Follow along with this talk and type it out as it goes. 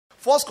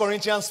1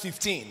 Corinthians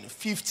 15,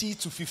 50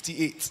 to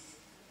 58.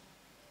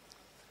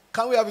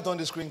 Can we have it on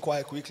the screen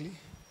quite quickly?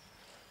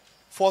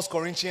 1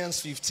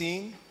 Corinthians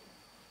 15,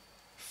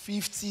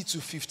 50 to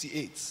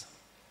 58.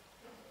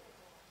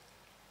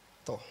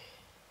 So,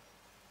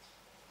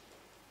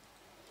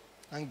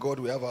 thank God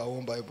we have our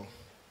own Bible.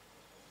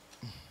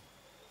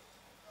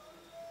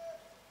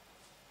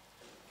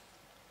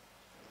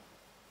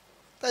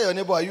 Tell your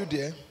neighbor, are you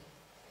there?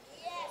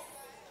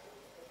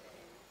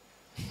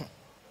 Yes.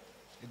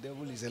 The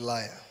devil is a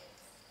liar.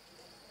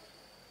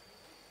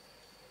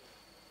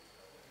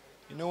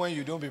 You know when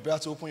you don't prepare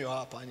to open your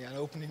app and you're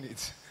opening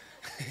it,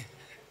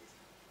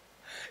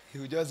 he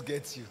will just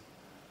get you.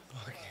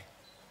 Okay.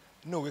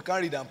 No, we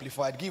can't read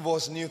Amplified. Give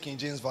us New King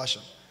James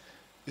Version.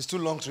 It's too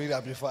long to read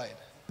Amplified.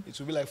 It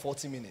will be like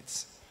 40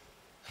 minutes.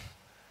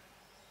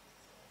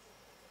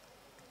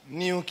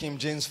 New King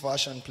James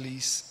Version,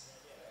 please.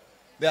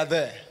 They are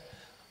there.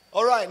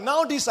 All right.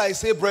 Now this I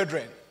say,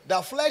 brethren,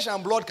 that flesh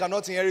and blood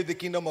cannot inherit the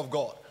kingdom of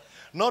God,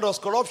 nor does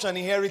corruption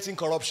inherit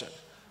incorruption.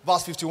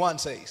 Verse 51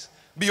 says,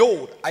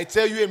 behold, I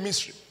tell you a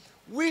mystery.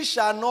 We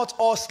shall not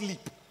all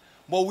sleep,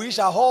 but we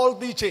shall all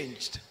be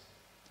changed.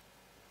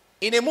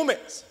 In a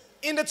moment,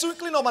 in the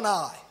twinkling of an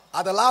eye,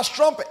 at the last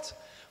trumpet.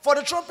 For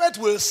the trumpet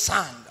will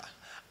sound,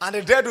 and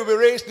the dead will be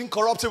raised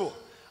incorruptible,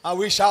 and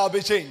we shall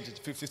be changed.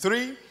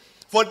 53.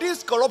 For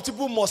this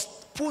corruptible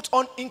must put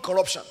on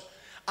incorruption,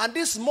 and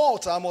this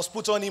mortal must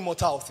put on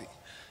immortality.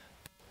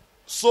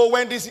 So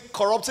when this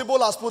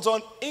corruptible has put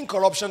on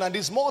incorruption, and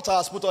this mortal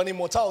has put on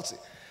immortality,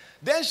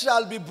 then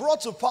shall be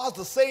brought to pass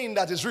the saying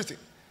that is written,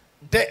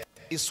 death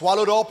is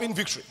swallowed up in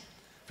victory.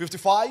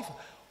 55.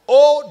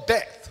 O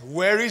death,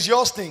 where is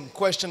your sting?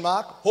 Question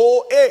mark.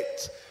 O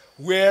hate,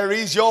 where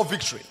is your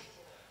victory?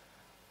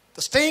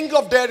 The sting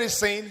of death is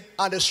sin,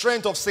 and the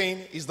strength of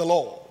sin is the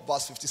law.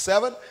 Verse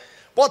 57.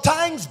 But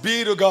thanks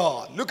be to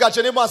God. Look at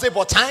your neighbor and say,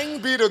 but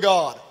thanks be to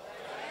God,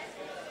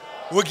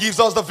 who gives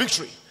us the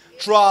victory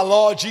through our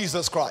Lord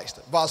Jesus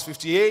Christ. Verse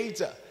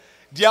 58.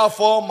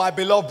 Therefore, my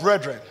beloved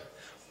brethren,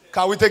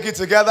 can we take it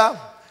together?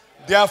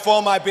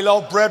 Therefore, my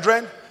beloved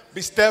brethren,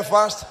 be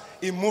steadfast,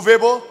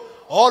 immovable,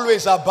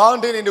 always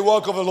abounding in the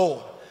work of the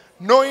Lord,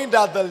 knowing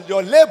that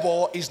your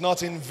labor is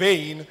not in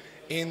vain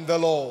in the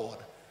Lord.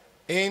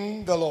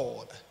 In the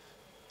Lord.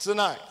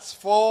 Tonight,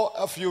 for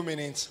a few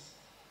minutes,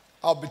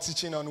 I'll be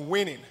teaching on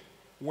winning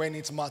when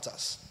it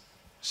matters.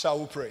 Shall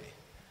we pray?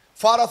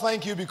 Father,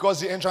 thank you because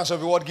the entrance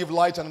of your word give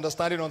light and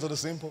understanding unto the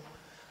simple.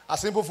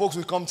 As simple folks,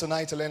 we come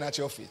tonight to learn at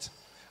your feet.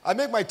 I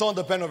make my tongue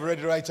the pen of a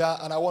ready writer,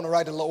 and I want to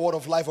write the word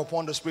of life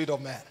upon the spirit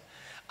of man.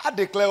 I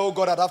declare, oh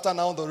God, that after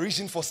now the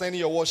reason for sending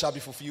your word shall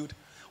be fulfilled.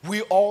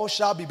 We all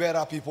shall be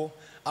better people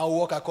and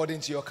walk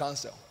according to your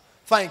counsel.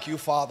 Thank you,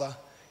 Father.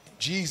 In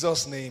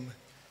Jesus' name,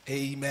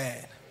 amen.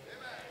 Amen.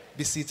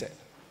 Be seated.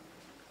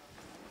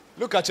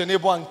 Look at your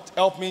neighbor and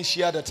help me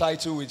share the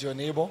title with your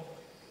neighbor.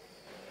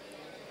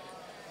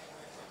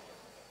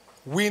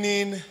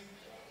 Winning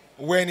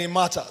when it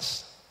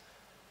matters.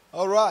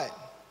 All right.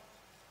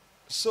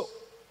 So,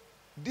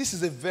 this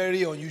is a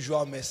very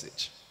unusual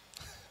message.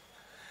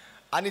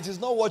 And it is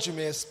not what you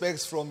may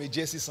expect from a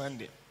Jesse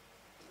Sunday.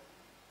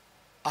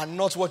 And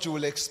not what you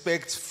will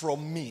expect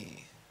from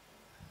me.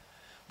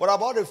 But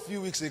about a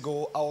few weeks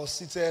ago, I was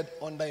seated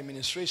under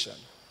administration.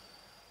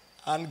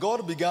 And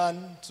God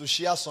began to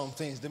share some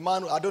things. The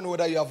man, I don't know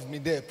whether you have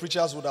been there.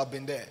 Preachers would have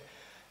been there.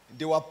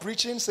 They were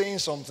preaching, saying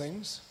some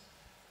things.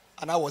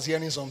 And I was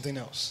hearing something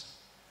else.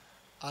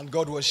 And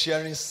God was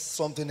sharing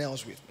something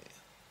else with me.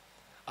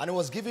 And He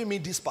was giving me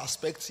this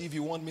perspective He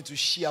wants me to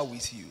share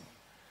with you.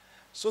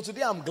 So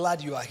today I'm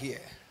glad you are here.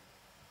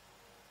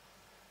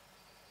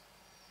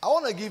 I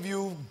want to give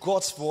you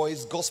God's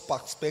voice, God's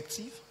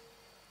perspective.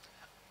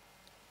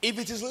 If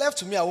it is left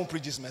to me, I won't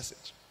preach this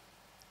message.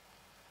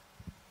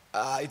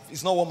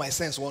 It's not what my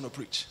sense want to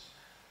preach.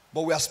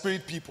 But we are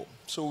spirit people,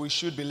 so we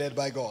should be led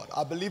by God.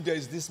 I believe there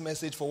is this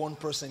message for one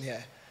person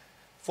here,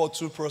 for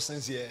two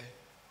persons here,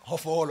 or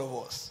for all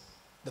of us,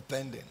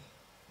 depending.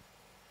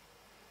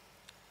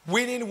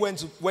 Winning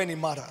when it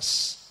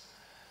matters.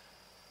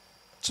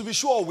 To be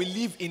sure, we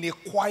live in a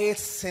quiet,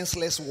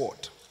 senseless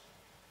world.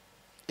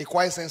 A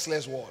quiet,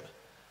 senseless world.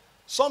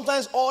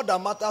 Sometimes all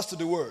that matters to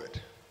the world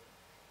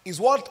is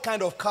what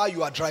kind of car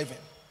you are driving.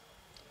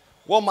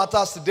 What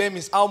matters to them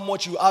is how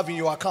much you have in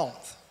your account.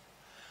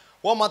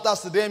 What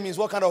matters to them is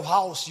what kind of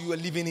house you are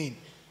living in.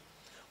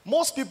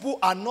 Most people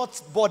are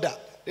not bothered.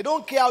 They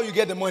don't care how you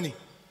get the money.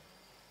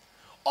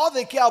 All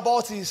they care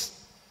about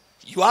is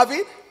you have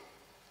it,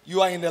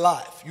 you are in the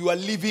life. You are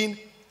living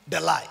the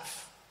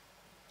life.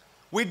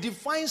 We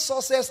define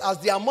success as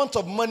the amount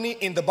of money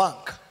in the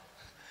bank,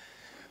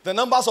 the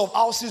numbers of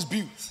houses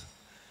built,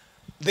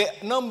 the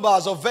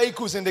numbers of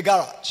vehicles in the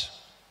garage,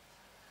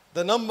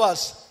 the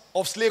numbers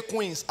of slave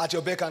queens at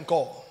your beck and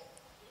call,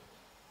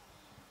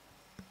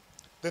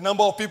 the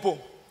number of people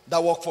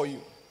that work for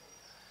you.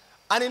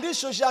 And in this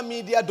social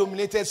media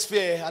dominated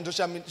sphere and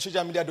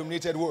social media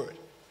dominated world,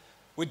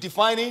 we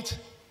define it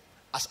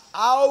as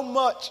how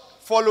much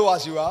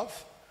followers you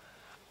have,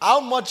 how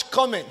much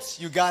comments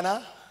you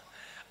garner,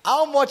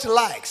 How much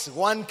likes?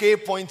 1K,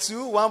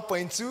 0.2,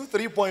 1.2,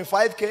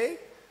 3.5K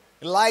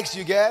likes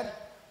you get?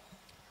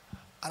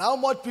 And how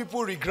much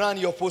people regard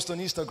your post on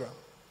Instagram?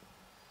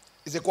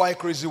 It's a quite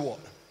crazy one.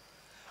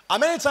 And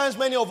many times,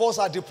 many of us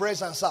are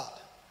depressed and sad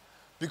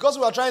because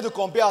we are trying to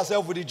compare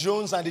ourselves with the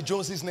Jones and the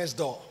Joneses next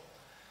door.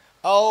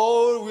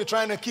 Oh, we're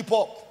trying to keep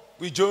up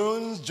with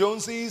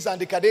Joneses, and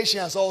the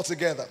Kardashians all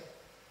together.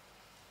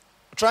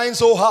 Trying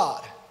so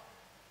hard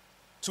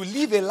to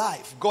live a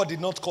life God did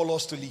not call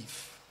us to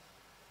live.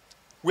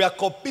 We are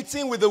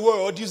competing with the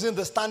world using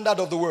the standard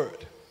of the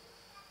world.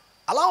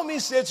 Allow me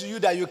to say to you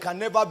that you can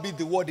never beat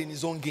the world in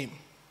his own game.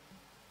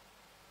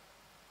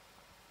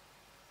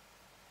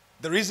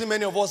 The reason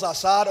many of us are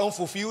sad,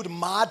 unfulfilled,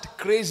 mad,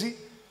 crazy,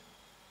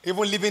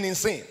 even living in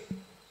sin,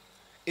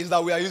 is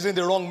that we are using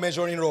the wrong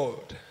measuring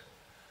rod.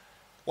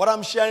 What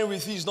I'm sharing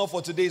with you is not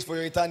for today, it's for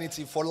your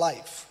eternity, for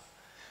life.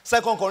 2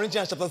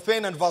 Corinthians chapter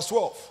 10 and verse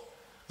 12.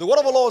 The word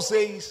of the Lord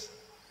says,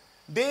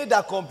 they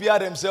that compare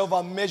themselves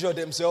and measure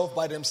themselves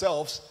by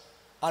themselves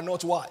are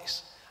not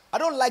wise. I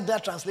don't like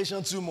that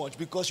translation too much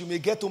because you may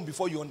get home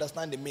before you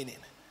understand the meaning.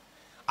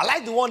 I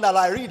like the one that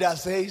I read that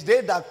says,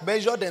 they that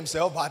measure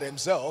themselves by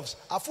themselves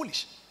are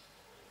foolish.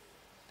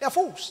 They are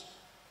fools.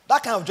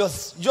 That kind of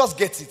just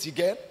gets it, you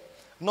get?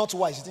 Not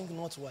wise. You think,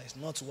 not wise,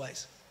 not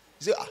wise.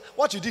 You say,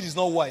 what you did is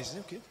not wise.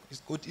 Okay, it's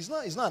good. It's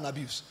not an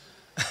abuse.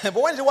 But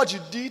when you say what you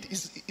did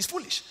is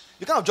foolish,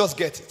 you kind of just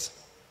get it.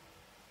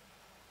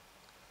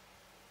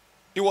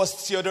 It was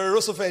Theodore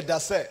Roosevelt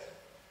that said,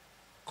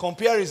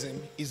 comparison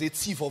is a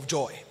thief of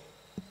joy.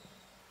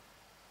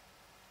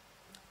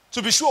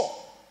 To be sure,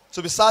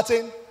 to be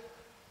certain,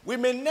 we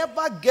may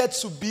never get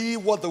to be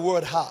what the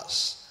world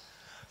has.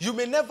 You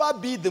may never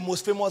be the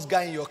most famous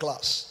guy in your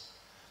class.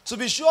 To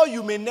be sure,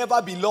 you may never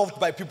be loved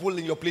by people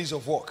in your place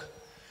of work.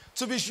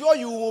 To be sure,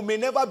 you may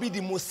never be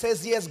the most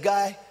sexiest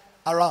guy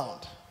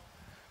around.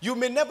 You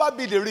may never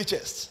be the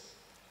richest.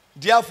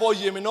 Therefore,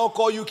 you may not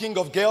call you king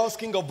of girls,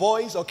 king of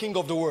boys, or king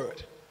of the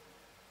world.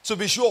 To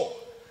be sure,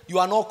 you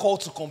are not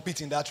called to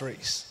compete in that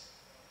race.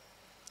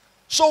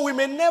 So we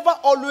may never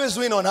always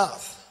win on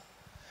earth.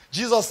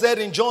 Jesus said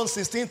in John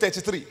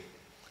 16:33,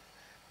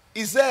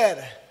 he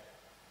said,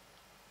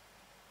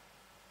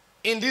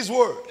 in this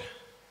world,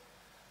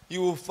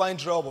 you will find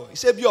trouble. He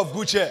said, be of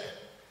good cheer.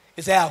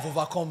 He said, I have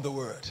overcome the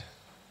world.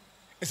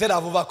 He said, I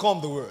have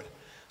overcome the world.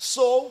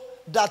 So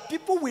that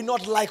people will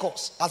not like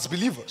us as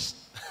believers.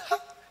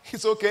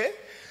 It's okay.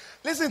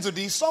 Listen to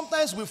this.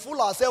 Sometimes we fool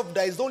ourselves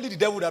that it's only the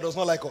devil that does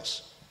not like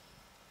us.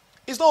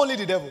 It's not only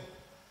the devil.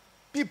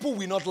 People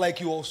will not like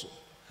you also.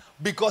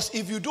 Because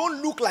if you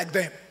don't look like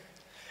them,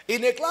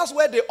 in a class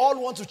where they all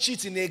want to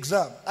cheat in the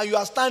exam and you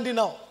are standing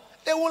out,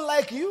 they won't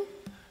like you.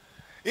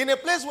 In a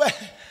place where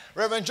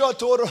Reverend George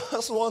told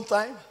us one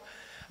time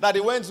that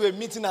he went to a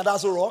meeting at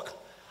Aso Rock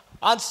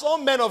and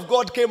some men of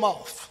God came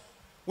out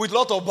with a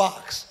lot of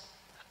bags.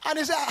 And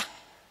he said,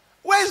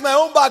 where is my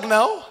own bag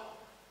now?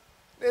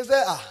 They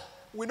said,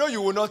 we know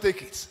you will not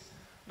take it.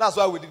 That's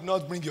why we did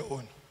not bring your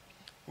own.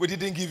 We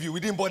didn't give you. We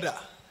didn't bother.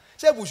 He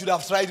said, we should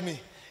have tried me.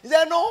 He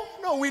said, no,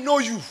 we know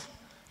you.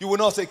 You will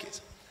not take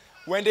it.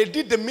 When they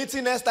did the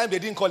meeting next time, they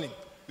didn't call him.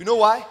 You know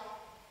why?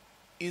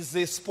 It's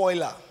a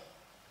spoiler.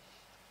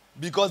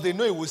 Because they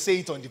know he will say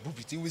it on the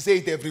pulpit. He will say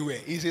it everywhere.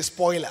 It's a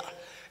spoiler.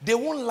 They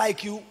won't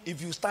like you if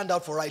you stand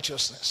out for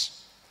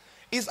righteousness.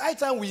 It's high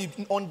time we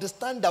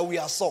understand that we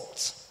are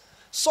salt.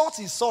 Salt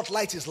is salt,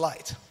 light is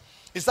light.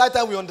 It's high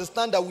time we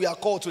understand that we are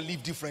called to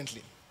live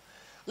differently.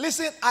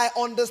 Listen, I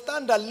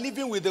understand that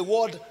living with the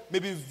world may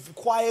be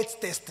quite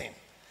testing.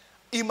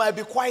 It might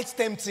be quite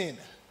tempting.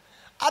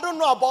 I don't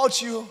know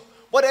about you,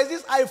 but there's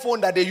this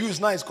iPhone that they use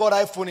now. It's called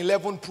iPhone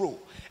 11 Pro.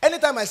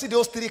 Anytime I see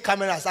those three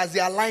cameras as they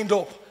are lined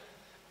up,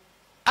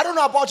 I don't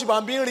know about you, but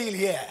I'm being real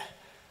here.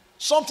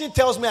 Something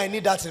tells me I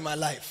need that in my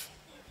life.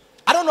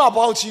 I don't know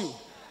about you.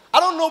 I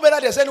don't know whether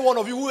there's any one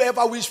of you who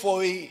ever wished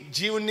for a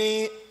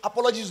Genie.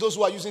 Apologies those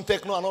who are using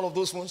Techno and all of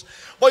those phones.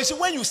 But you see,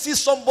 when you see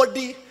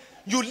somebody,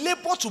 you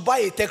labor to buy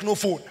a Techno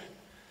phone.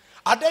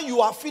 And then you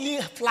are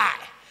feeling fly.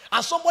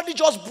 And somebody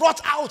just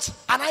brought out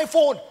an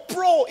iPhone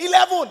Pro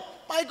 11.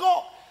 My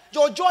God,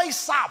 your joy is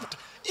sapped.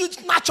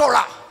 It's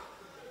natural.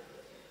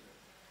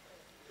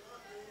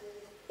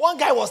 One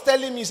guy was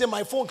telling me, he said,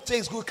 my phone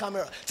takes good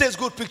camera, takes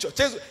good picture.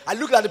 I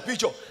looked at the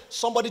picture.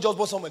 Somebody just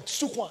bought something,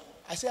 took one.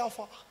 I said, how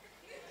far?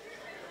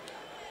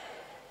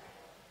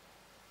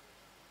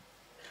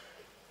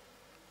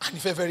 And it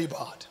felt very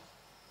bad.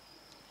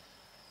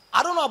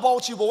 I don't know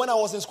about you, but when I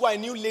was in school, I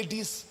knew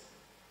ladies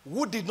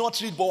who did not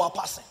read but were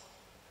passing.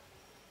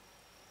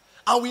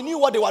 And we knew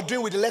what they were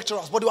doing with the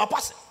lecturers, but they were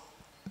passing.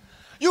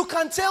 You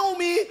can tell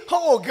me,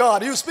 oh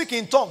God, you speak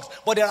in tongues,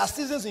 but there are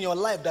seasons in your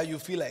life that you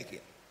feel like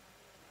it.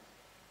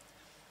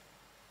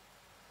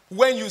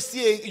 When you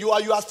see you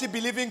are still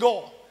believing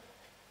God,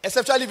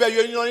 especially if you're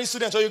a university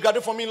student or you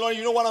graduate from Illinois,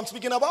 you know what I'm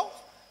speaking about?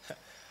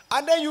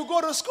 And then you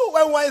go to school.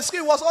 When we were in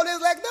school, it was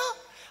always like that.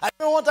 I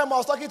remember one time I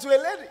was talking to a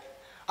lady,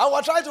 and we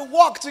were trying to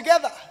walk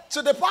together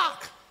to the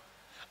park.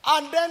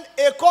 And then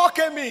a call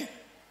came in.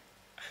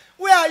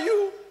 Where are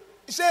you?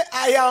 He said,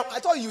 I am. I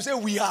thought you said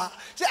we are.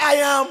 He said, I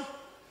am.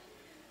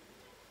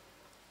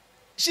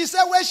 She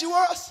said where she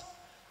was.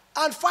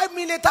 And 5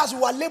 minutes later,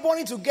 we were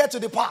laboring to get to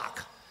the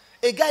park.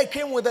 A guy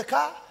came with the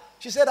car.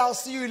 She said, I'll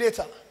see you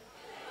later.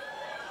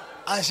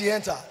 And she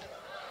entered.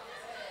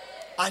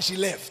 And she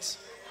left.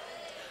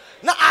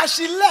 Now, as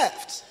she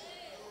left,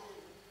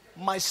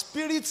 my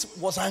spirit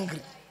was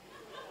angry.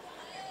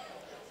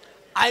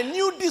 I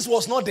knew this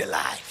was not the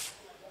life.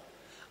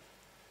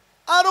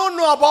 I don't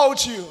know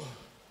about you,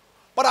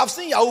 but I've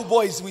seen Yahoo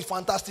boys with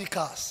fantastic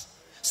cars.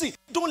 See,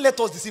 don't let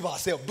us deceive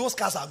ourselves. Those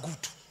cars are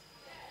good.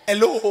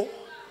 Hello?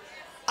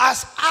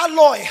 As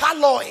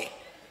alloy.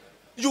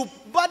 You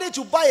wanted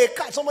to buy a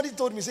car. Somebody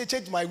told me, say,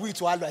 change my wheel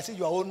to alloy. I said,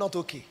 you are not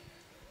okay.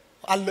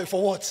 Alloy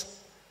for what?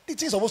 The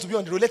thing is supposed to be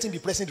on the road. Let him be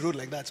pressing the road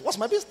like that. What's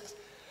my business?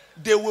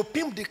 They will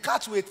pimp the car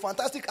to a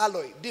fantastic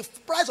alloy. The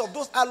price of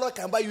those alloy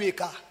can buy you a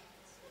car.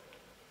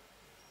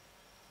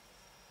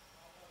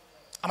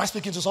 Am I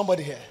speaking to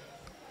somebody here?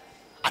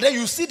 And then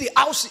you see the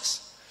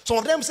houses. Some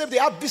of them say they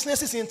have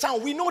businesses in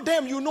town. We know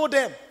them, you know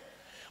them.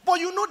 But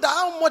you know that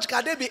how much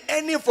can they be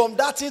earning from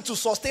that thing to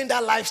sustain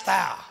that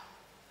lifestyle?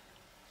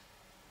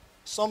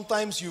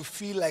 Sometimes you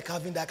feel like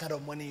having that kind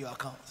of money in your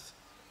account.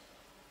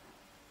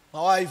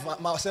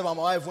 Myself and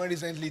my wife went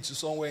recently to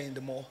somewhere in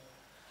the mall.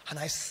 And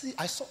I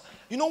saw,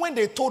 you know when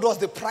they told us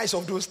the price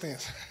of those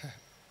things?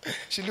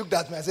 She looked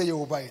at me and said, you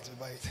will buy it,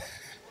 buy it.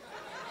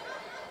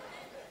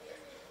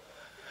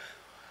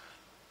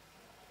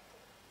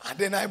 And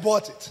then I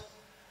bought it.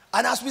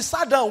 And as we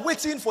sat down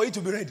waiting for it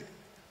to be ready,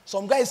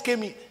 some guys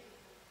came in.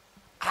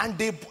 And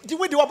the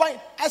way they were buying,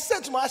 I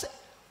said to myself,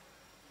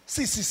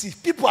 see,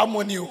 people have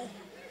money. Oh.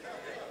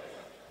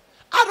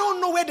 I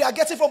don't know where they are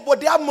getting from, but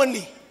they have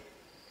money.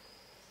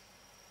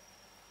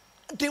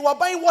 They were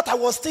buying what I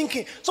was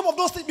thinking. Some of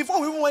those things,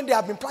 before we even went there,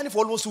 I've been planning for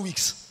almost 2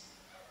 weeks.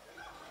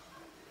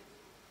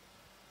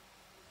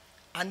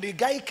 And the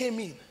guy came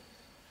in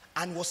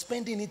and was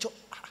spending it,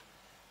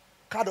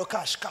 card or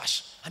cash.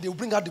 And they will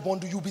bring out the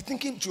bundle. You'll be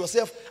thinking to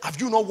yourself, have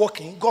you not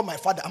working? God, my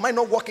Father, am I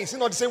not working? Is it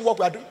not the same work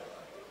we are doing?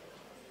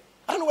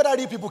 I don't know whether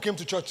these people came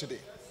to church today.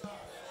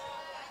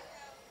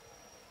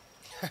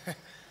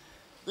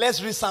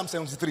 Let's read Psalm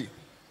 73.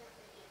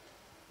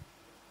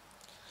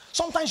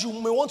 Sometimes you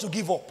may want to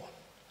give up.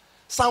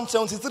 Psalm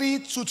 73,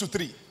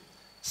 2-3.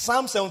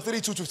 Psalm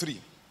 73, 2-3.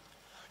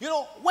 You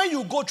know, when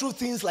you go through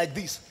things like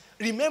this,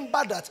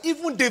 remember that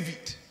even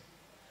David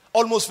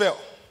almost fell.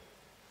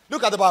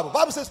 Look at the Bible. The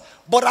Bible says,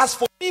 but as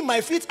for me, my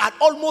feet had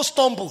almost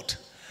stumbled.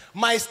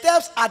 My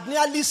steps had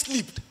nearly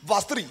slipped.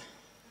 Verse 3.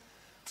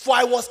 For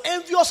I was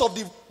envious of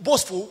the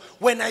boastful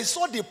when I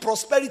saw the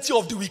prosperity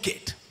of the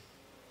wicked.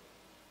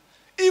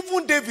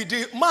 Even David,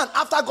 the man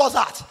after God's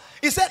heart,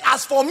 he said,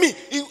 as for me,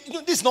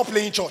 this is not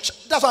playing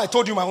church. That's why I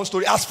told you my own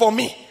story. As for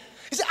me.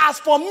 He said, as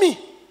for me.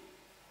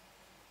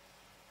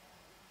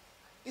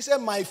 He said,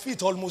 my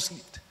feet almost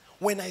slipped.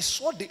 When I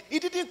saw he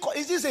didn't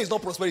say it's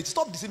not prosperity.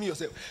 Stop deceiving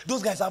yourself.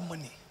 Those guys have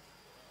money.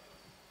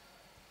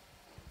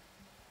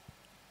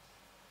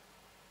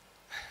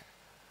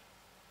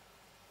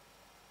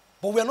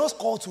 But we are not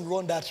called to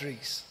run that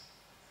race.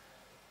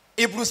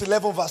 Hebrews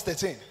 11 verse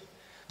 13.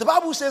 The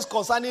Bible says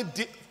concerning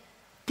the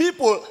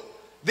people,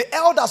 the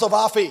elders of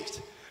our faith,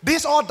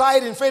 these all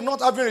died in faith, not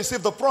having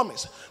received the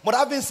promise, but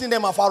having seen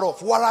them afar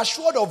off, were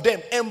assured of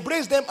them,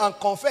 embraced them, and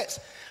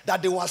confessed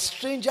that they were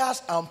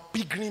strangers and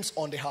pilgrims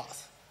on the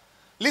earth.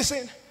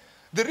 Listen,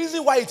 the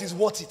reason why it is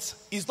worth it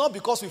is not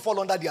because we fall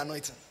under the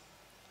anointing.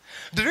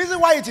 The reason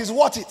why it is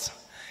worth it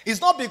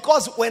is not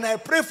because when I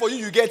pray for you,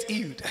 you get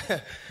healed.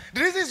 The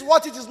reason it's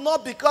worth it is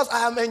not because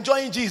I am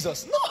enjoying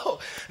Jesus. No.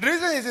 The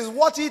reason it is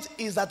worth it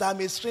is that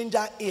I'm a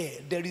stranger here.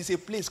 There is a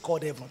place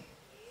called heaven.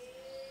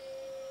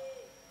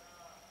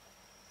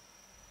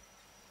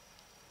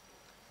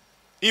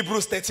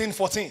 Hebrews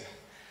 13:14.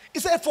 He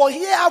said, for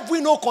here have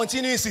we no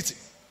continuing city,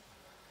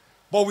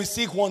 but we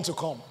seek one to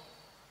come.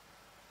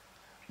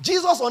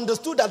 Jesus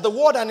understood that the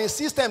world and its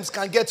systems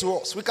can get to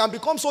us. We can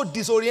become so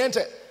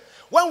disoriented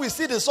when we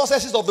see the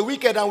successes of the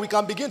wicked, and we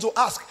can begin to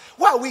ask,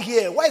 why are we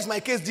here? Why is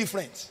my case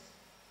different?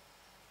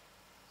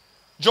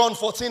 John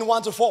 14,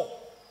 1-4.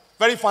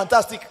 Very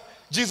fantastic.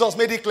 Jesus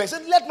made it clear. He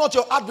said, let not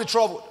your heart be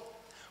troubled.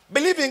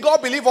 Believe in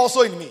God, believe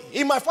also in me.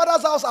 In my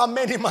Father's house are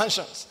many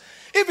mansions.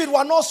 If it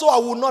were not so, I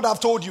would not have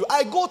told you.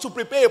 I go to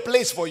prepare a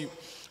place for you.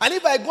 And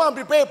if I go and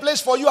prepare a place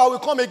for you, I will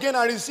come again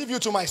and receive you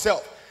to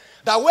myself.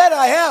 That where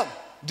I am,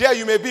 there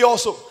you may be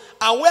also.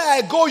 And where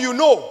I go, you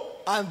know.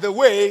 And the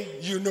way,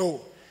 you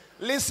know.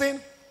 Listen,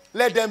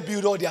 let them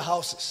build all their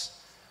houses.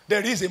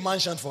 There is a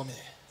mansion for me.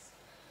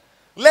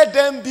 Let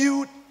them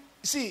build.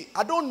 See,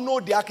 I don't know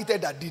the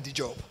architect that did the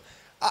job.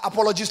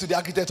 Apologies to the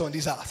architect on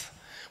this earth.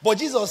 But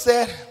Jesus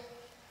said,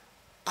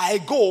 I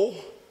go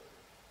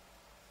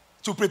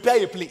to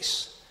prepare a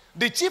place.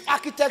 The chief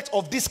architect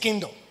of this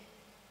kingdom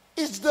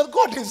is the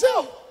God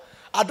himself.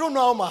 I don't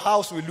know how my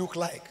house will look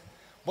like,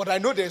 but I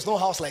know there's no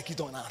house like it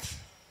on earth.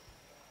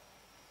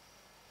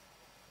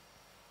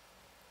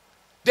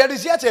 There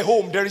is yet a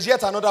home. There is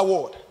yet another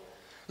world.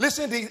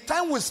 Listen, the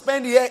time we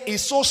spend here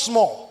is so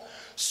small.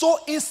 so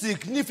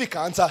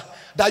insignificant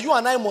that you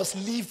and I must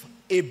live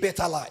a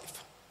better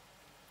life.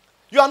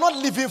 You are not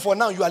living for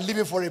now, you are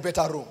living for a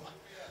better room.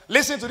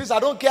 Listen to this, I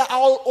don't care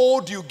how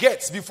old you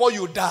get before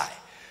you die.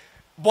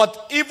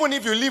 But even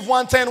if you live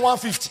 110,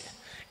 150,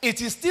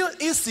 it is still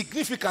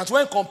insignificant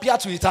when compared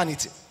to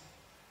eternity.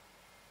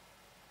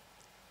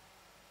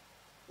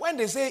 When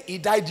they say he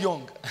died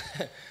young,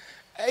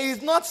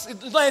 it's not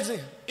anything.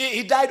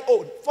 He died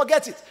old.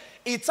 Forget it.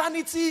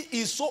 Eternity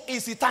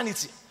is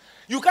eternity.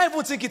 You can't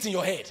even think it in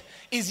your head.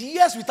 It's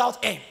years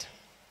without end.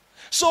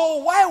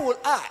 So why would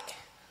I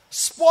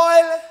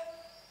spoil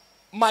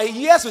my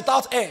years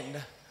without end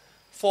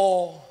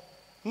for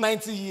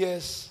 90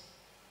 years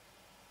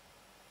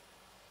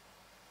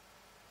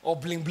or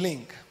bling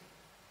bling?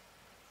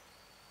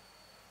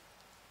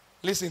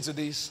 Listen to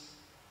this.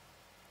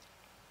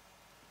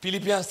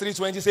 Philippians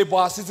 3:20 says, but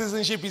our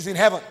citizenship is in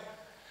heaven,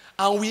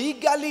 and we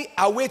eagerly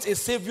await a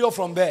Savior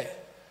from there,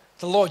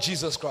 the Lord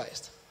Jesus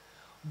Christ.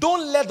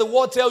 Don't let the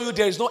world tell you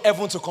there is no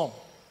heaven to come.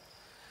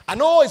 I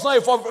know it's not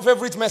a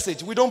favorite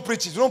message. We don't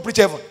preach it. We don't preach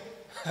heaven.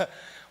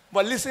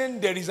 But listen,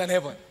 there is an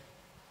heaven.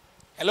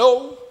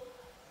 Hello?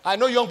 I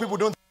know young people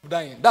don't think of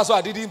dying. That's why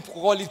I didn't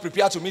call it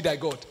prepare to meet thy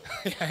God.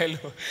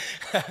 Hello.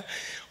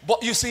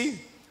 But you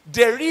see,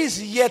 there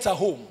is yet a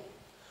home.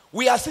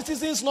 We are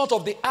citizens not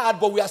of the earth,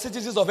 but we are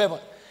citizens of heaven.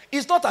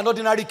 It's not an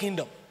ordinary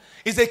kingdom.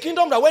 It's a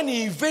kingdom that when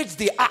he invades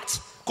the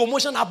earth,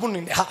 commotion happens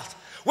in the heart.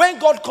 When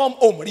God comes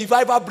home,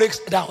 revival breaks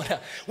down.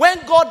 When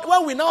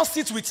we now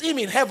sit with him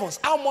in heavens,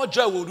 how much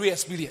joy will we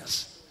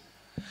experience?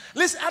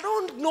 Listen, I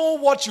don't know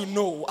what you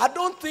know. I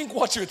don't think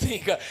what you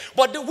think.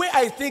 But the way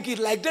I think it,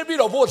 like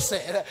David of old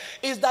said,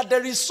 is that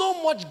there is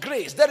so much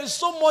grace. There is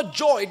so much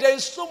joy. There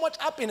is so much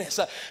happiness.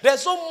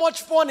 There's so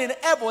much fun in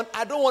heaven.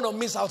 I don't want to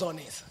miss out on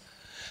it.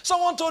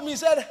 Someone told me, he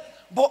said,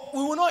 but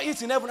we will not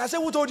eat in heaven. I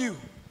said, who told you?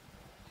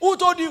 Who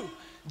told you?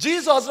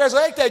 Jesus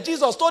resurrected.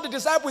 Jesus told the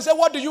disciples, he said,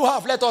 what do you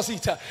have? Let us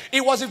eat.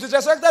 It was his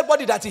resurrected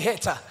body that he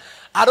ate.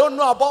 I don't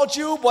know about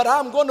you, but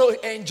I'm going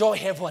to enjoy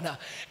heaven.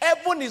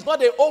 Heaven is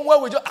not a home where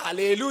we just,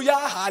 hallelujah,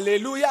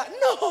 hallelujah.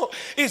 No,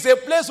 it's a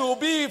place where will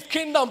be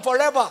kingdom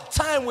forever,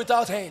 time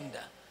without end.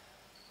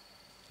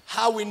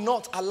 How will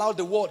not allow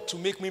the world to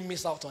make me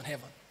miss out on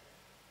heaven?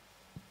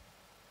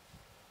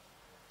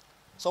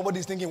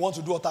 Somebody is thinking, want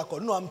to do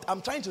otaco. No,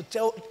 I'm trying to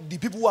tell the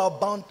people who are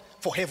bound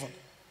for heaven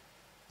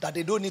that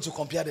they don't need to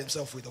compare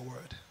themselves with the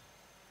world.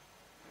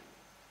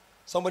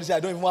 Somebody said, I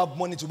don't even have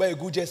money to buy a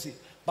good jersey.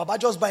 Baba,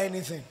 just buy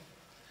anything.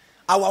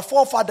 Our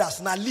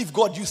forefathers, now leave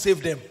God, you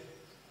save them.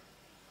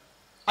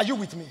 Are you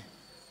with me?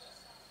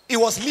 It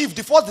was leave.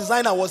 The first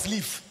designer was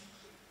leave.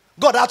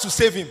 God had to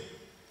save him.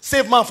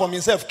 Save man from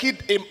himself.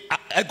 Killed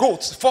a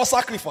goat for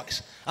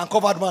sacrifice and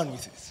covered man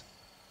with it.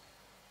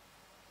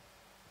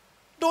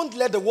 Don't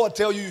let the world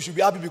tell you should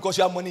be happy because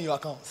you have money in your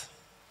account.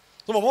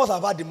 Some of us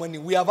have had the money.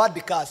 We have had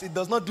the cars. It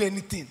does not do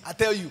anything. I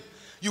tell you,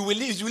 you will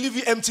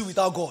leave empty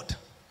without God.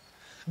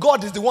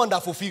 God is the one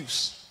that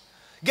fulfills.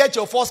 Get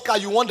your first car,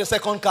 you want the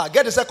second car.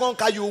 Get the second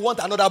car, you want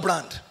another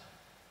brand.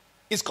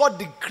 It's called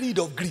the creed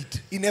of greed.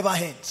 It never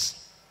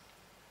ends.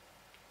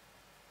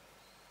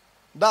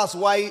 That's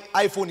why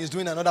iPhone is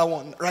doing another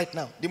one right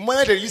now. The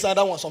moment they release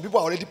another one, some people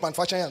are already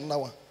manufacturing another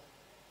one.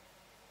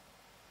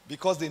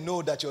 Because they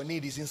know that your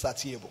need is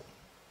insatiable.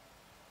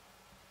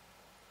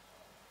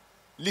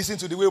 Listen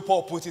to the way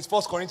Paul puts it.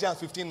 1 Corinthians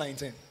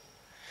 15:19.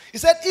 He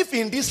said, if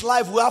in this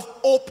life we have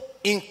hope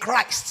in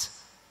Christ,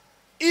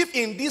 if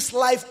in this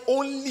life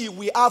only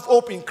we have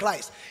hope in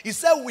Christ, he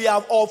said we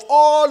are of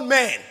all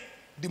men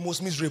the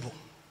most miserable.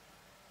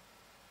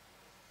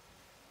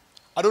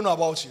 I don't know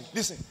about you.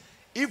 Listen,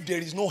 if there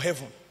is no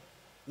heaven,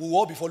 we will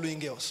all be following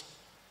girls.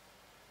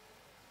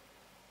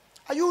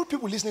 Are you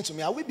people listening to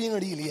me? Are we being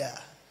real here?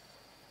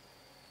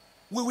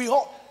 We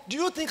all, do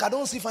you think I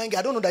don't see fine girl?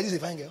 I don't know that this is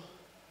a fine girl.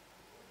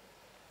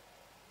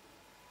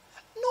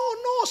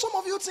 No, some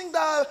of you think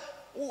that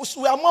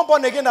we are more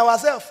born again than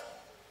ourselves.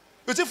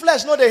 You see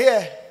flesh, not the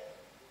hair.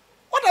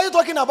 What are you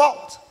talking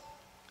about?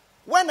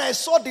 When I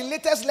saw the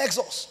latest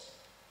Lexus,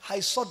 I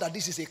saw that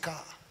this is a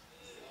car.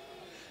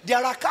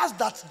 There are cars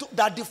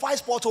that defy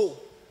pothole.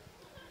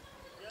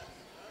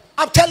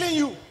 I'm telling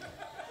you.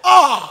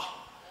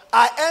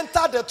 I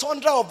entered the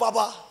Tundra of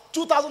Baba,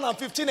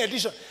 2015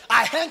 edition.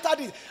 I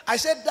entered it. I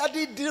said,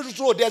 Daddy, this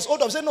road, there's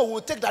old. I said, no,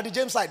 we'll take Daddy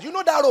James side. You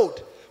know that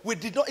road? We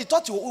did not. He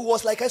thought it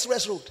was like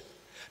express road.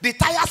 The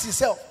tires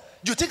itself.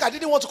 You think I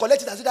didn't want to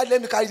collect it? I said, Daddy,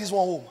 let me carry this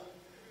one home.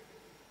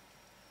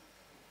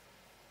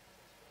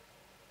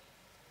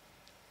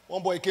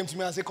 One boy came to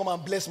me and said, come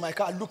and bless my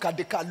car. Look at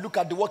the car. Look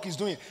at the work he's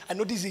doing. I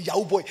know this is a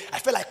Yahoo boy. I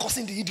felt like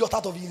cursing the idiot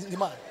out of the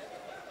man.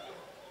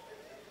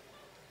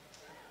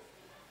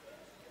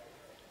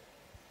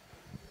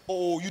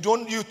 Oh, you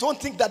don't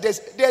think that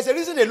there's a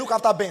reason they look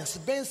after Benz.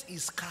 Benz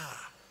is car.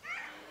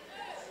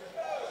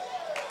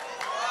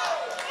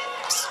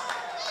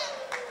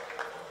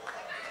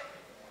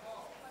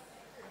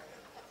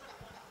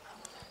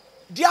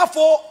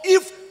 Therefore,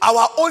 if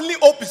our only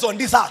hope is on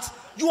this earth,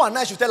 you and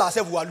I should tell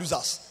ourselves we are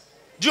losers.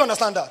 Do you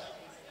understand that?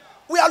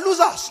 We are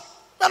losers.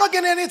 We are not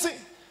getting anything.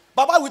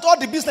 Baba, with all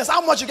the business,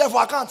 how much you get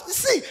for account?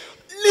 See,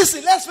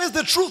 listen, let's face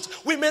the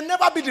truth. We may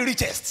never be the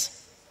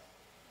richest.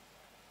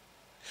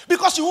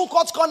 Because you won't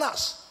cut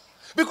corners.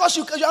 Because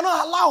you are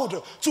not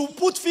allowed to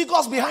put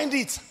figures behind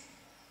it.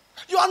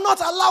 You are not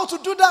allowed to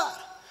do that.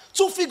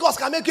 2 figures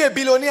can make you a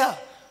billionaire.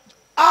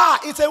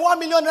 It's a 1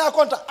 million naira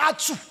contract. Add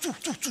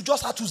two,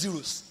 just add 2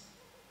 zeros.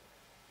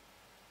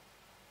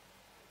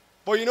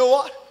 But you know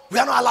what? We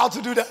are not allowed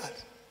to do that.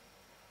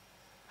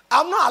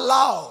 I'm not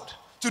allowed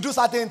to do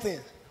certain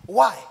things.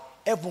 Why?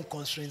 Heaven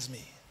constrains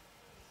me.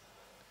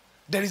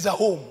 There is a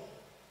home.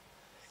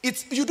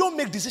 You don't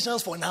make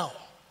decisions for now.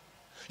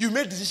 You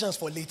make decisions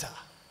for later.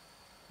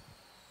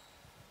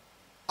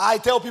 I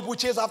tell people,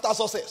 chase after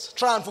success.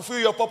 Try and fulfill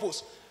your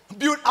purpose.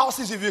 Build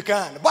houses if you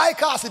can. Buy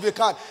cars if you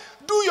can.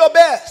 Do your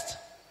best.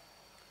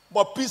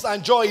 But peace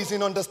and joy is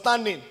in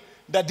understanding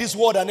that this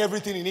world and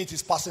everything in it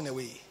is passing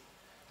away.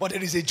 But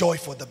there is a joy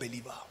for the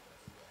believer.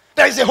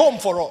 There is a home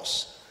for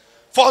us.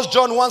 1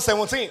 John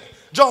 1:17.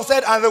 John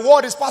said, and the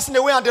world is passing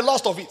away and the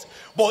lust of it.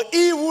 But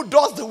he who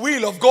does the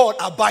will of God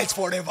abides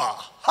forever.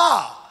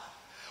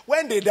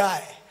 When they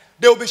die,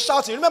 they will be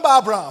shouting. Remember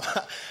Abraham?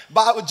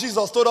 But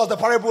Jesus told us the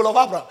parable of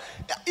Abraham.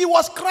 He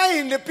was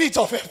crying in the pit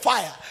of a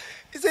fire.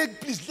 He said,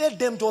 please let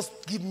them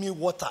just give me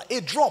water. A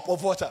drop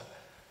of water.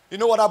 You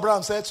know what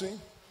Abraham said to him?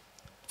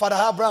 Father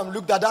Abraham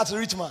looked at that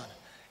rich man.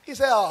 He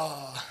said,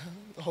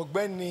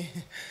 Ogbeni,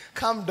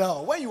 calm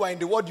down. When you are in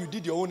the world, you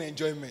did your own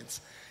enjoyment.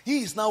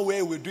 He is now where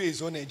he will do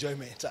his own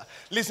enjoyment.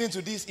 Listen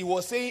to this. He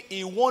was saying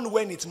he won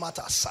when it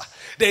matters.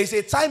 There is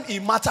a time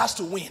it matters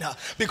to win.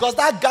 Because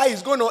that guy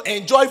is going to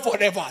enjoy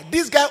forever.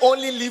 This guy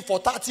only lived for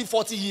 30,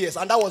 40 years.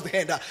 And that was the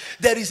end.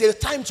 There is a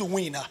time to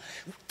win.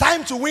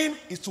 Time to win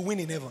is to win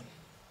in heaven.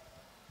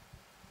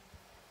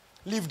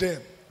 Leave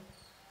them.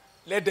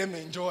 Let them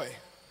enjoy.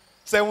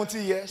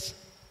 70 years.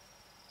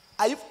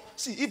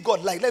 See, if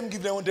God like, let me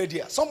give them 100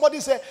 years. Somebody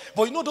say,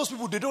 but you know those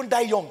people, they don't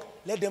die young.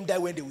 Let them die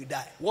when they will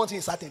die. One thing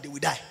is certain, they will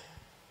die.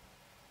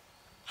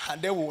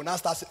 And then we will now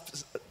start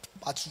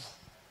part 2.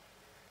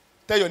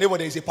 Tell your neighbor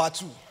there is a part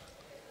 2.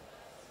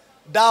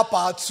 That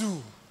part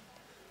 2.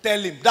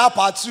 Tell him, that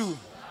part 2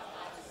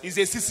 is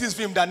a 60s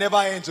film that never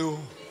ends.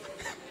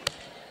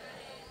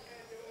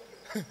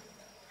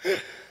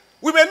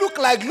 We may look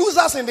like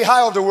losers in the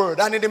eye of the world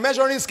and in the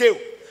measuring scale.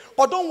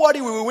 But don't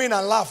worry, we will win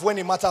and laugh when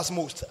it matters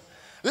most.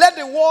 Let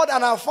the world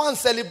and our fans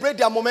celebrate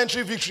their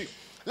momentary victory.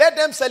 Let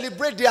them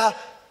celebrate their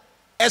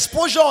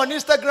exposure on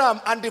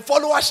Instagram and the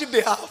followership they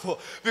have.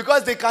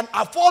 Because they can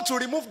afford to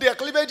remove their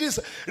cleavages,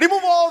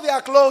 remove all their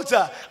clothes,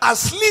 and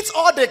slit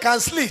all they can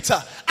slit.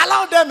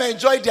 Allow them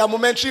enjoy their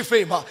momentary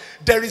fame.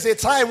 There is a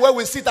time where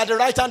we sit at the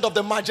right hand of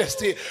the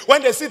majesty.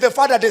 When they see the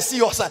Father, they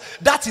see us.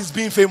 That is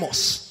being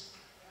famous.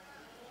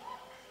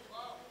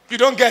 You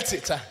don't get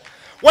it.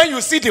 When you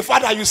see the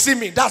Father, you see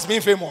me. That's being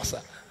famous.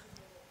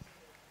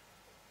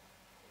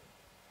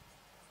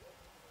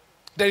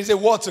 There is a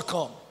word to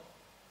come.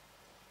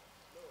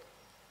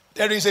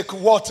 There is a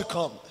word to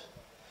come.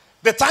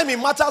 The time it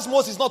matters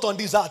most is not on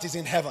this earth, it's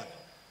in heaven.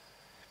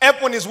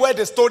 Heaven is where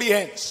the story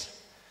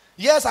ends.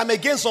 Yes, I may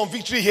gain some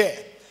victory here.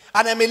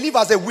 And I may live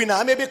as a winner.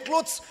 I may be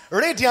clothed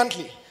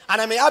radiantly.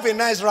 And I may have a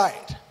nice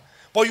ride.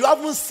 But you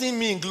haven't seen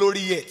me in glory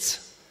yet.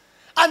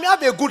 I may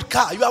have a good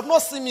car. You have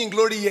not seen me in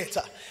glory yet.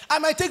 I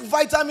might take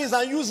vitamins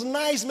and use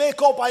nice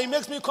makeup and it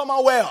makes me come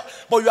out well.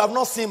 But you have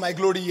not seen my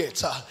glory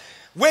yet.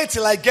 Wait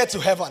till I get to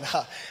heaven.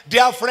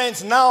 Dear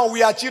friends, now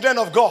we are children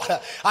of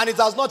God. And it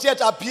has not yet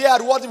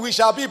appeared what we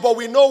shall be. But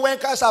we know when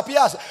Christ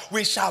appears,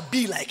 we shall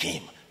be like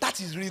him. That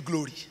is real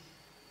glory.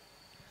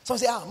 Some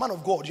say, man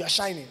of God, you are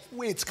shining.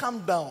 Wait,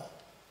 calm down.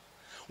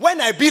 When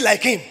I be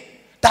like him,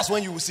 that's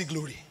when you will see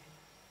glory.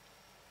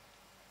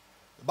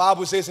 The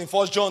Bible says in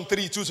 1 John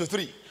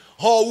 3:2-3,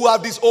 all who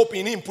have this hope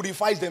in him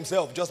purifies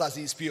themselves just as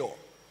he is pure.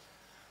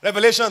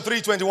 Revelation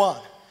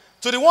 3:21,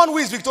 to the one who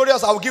is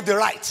victorious, I will give the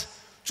right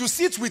to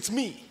sit with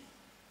me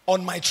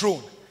on my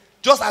throne,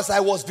 just as I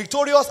was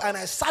victorious and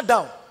I sat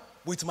down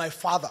with my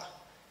Father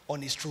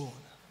on his throne.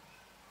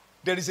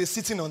 There is a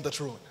sitting on the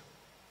throne.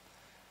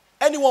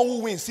 Anyone who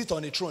wins sit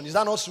on a throne. Is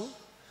that not true?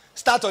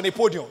 Start on a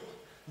podium.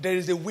 There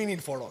is a winning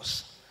for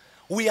us.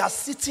 We are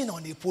sitting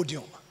on a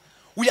podium.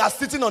 We are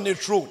sitting on a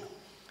throne.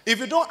 If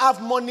you don't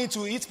have money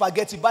to eat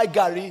spaghetti, buy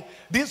Gary.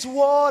 This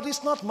world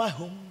is not my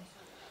home.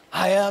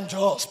 I am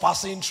just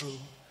passing through.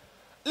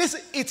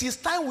 Listen, it is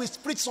time we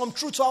preach some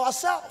truth to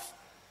ourselves.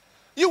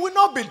 You will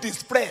not be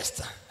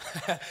depressed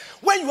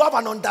when you have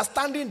an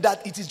understanding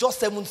that it is just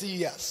 70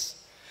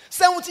 years.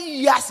 70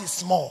 years is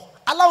small.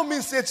 Allow me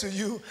to say to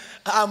you,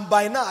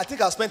 by now I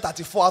think I spent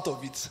 34 out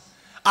of it.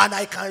 And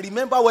I can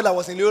remember when I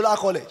was in Loyola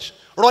College,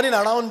 running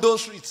around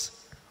those streets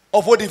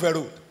of Odive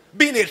Road,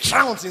 being a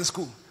trounce in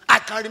school. I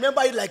can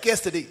remember it like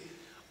yesterday.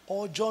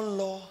 Oh, John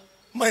Law,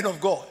 man of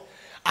God,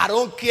 I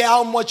don't care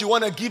how much you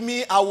want to give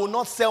me, I will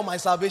not sell my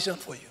salvation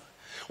for you.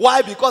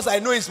 Why? Because I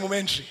know it's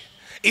momentary.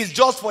 It's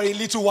just for a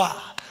little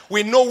while.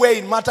 We know where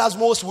it matters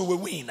most, we will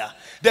win.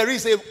 There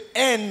is an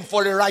end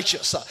for the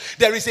righteous.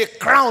 There is a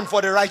crown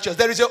for the righteous.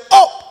 There is a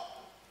hope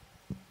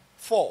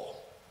for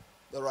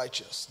the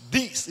righteous.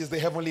 This is the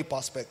heavenly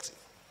perspective.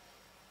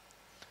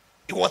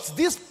 It was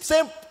this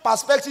same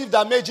perspective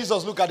that made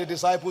Jesus look at the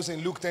disciples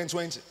in Luke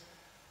 10:20.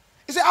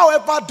 He said,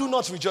 however, do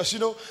not rejoice.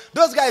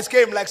 Those guys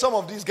came like some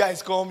of these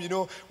guys come,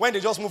 when they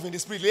just move in the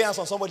spirit, lay hands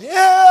on somebody.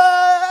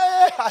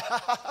 Hey!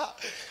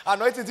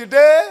 Anointing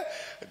today,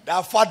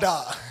 their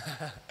father.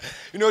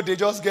 They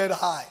just get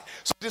high.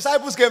 So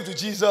disciples came to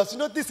Jesus.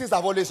 These things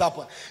have always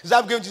happened.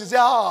 Disciples came to Jesus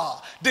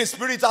and say, the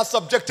spirits are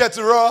subjected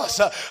to us.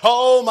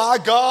 Oh my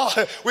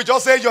God. We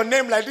just say your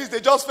name like this.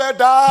 They just fell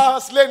down,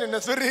 slain in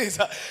the spirits.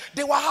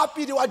 They were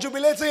happy. They were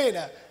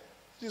jubilating.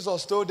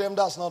 Jesus told them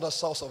that's not the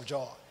source of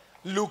joy.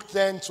 Luke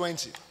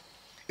 10:20.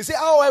 He said,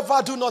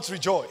 however, do not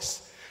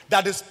rejoice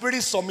that the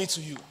spirits submit to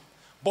you,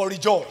 but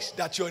rejoice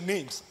that your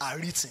names are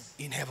written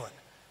in heaven.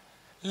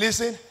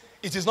 Listen,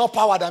 it is not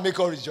power that makes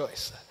us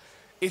rejoice.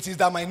 It is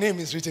that my name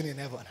is written in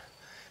heaven.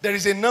 There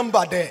is a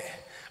number there,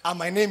 and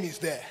my name is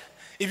there.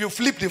 If you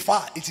flip the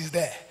file, it is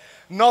there.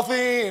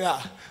 Nothing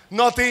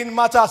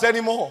matters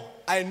anymore.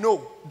 I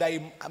know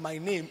that my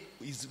name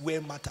is where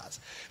matters.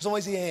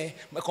 Somebody say,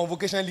 my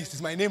convocation list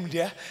is my name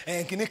there,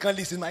 and clinical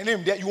list is my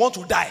name there. You want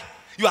to die.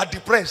 You are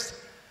depressed.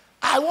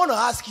 I want to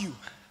ask you,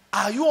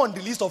 are you on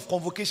the list of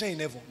convocation in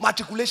heaven?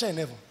 Matriculation in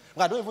heaven?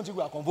 I don't even think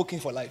we are convoking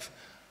for life.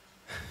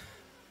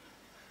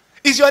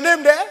 Is your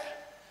name there?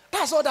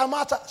 That's all that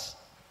matters.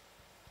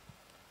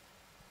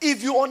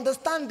 If you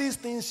understand these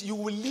things, you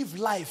will live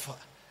life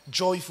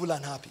joyful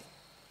and happy.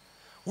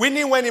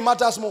 Winning when it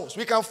matters most.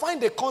 We can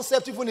find the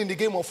concept even in the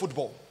game of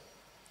football.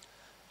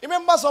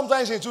 Remember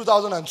sometimes in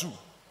 2002,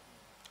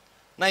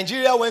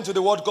 Nigeria went to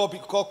the World Cup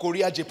called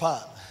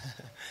Korea-Japan.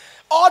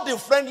 All the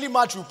friendly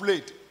match we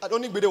played,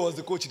 Adonigbede was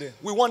the coach there.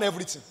 We won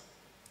everything.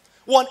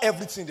 Won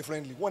everything, the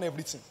friendly. Won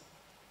everything.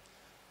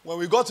 When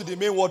we got to the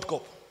main World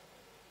Cup,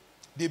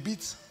 they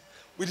beat.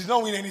 We did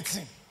not win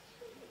anything.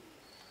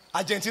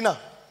 Argentina,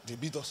 they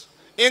beat us.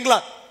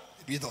 England,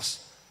 they beat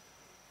us.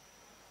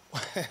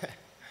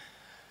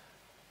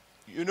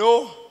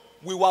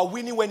 We were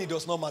winning when it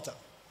does not matter.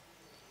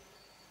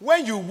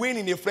 When you win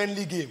in a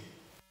friendly game,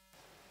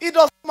 it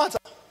doesn't matter.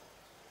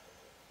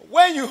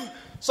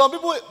 Some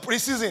people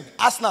pre-season,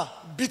 Arsenal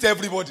beat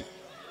everybody.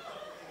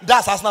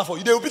 That's Arsenal for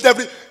you.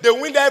 They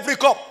win every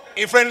cup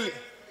in friendly.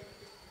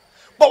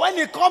 But when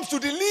it comes to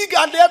the league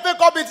and the FA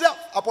Cup itself,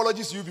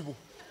 apologies to you people.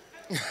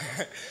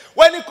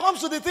 When it comes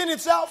to the thing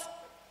itself,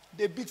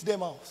 they beat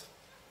them out.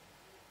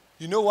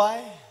 You know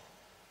why?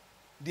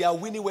 They are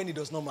winning when it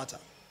does not matter.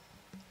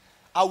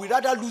 I would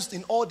rather lose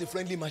in all the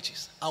friendly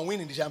matches and win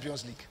in the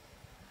Champions League.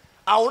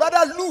 I would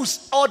rather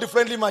lose all the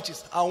friendly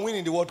matches and win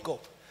in the World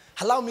Cup.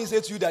 Allow me to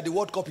say to you that the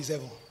World Cup is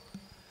heaven.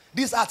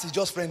 This art is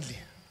just friendly.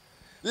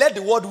 Let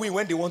the world win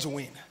when they want to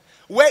win.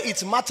 Where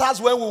it matters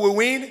when we will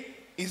win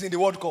is in the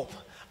World Cup.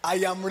 I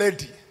am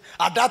ready.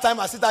 At that time,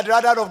 I sit at the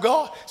right hand of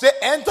God. Say,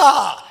 enter.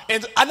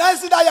 And I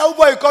see that young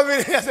boy coming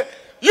in. I say,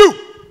 you.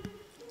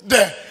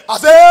 There. I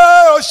say,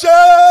 oh,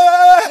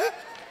 shit.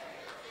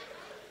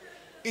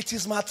 It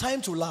is my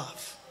time to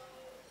laugh.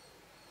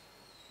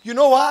 You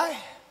know why?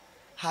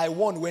 I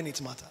won when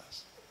it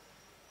matters.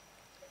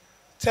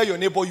 Tell your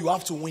neighbor you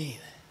have to win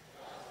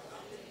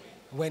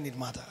when it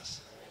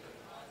matters.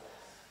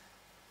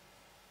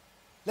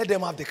 Let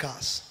them have the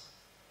cars.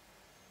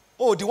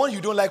 Oh, the one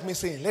you don't like me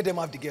saying, let them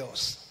have the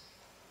girls.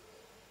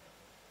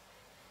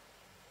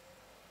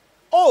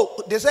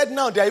 Oh, they said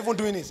now they are even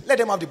doing it. Let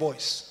them have the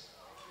boys.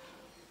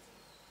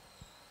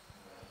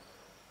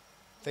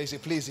 There is a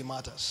place it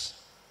matters.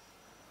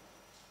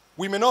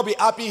 We may not be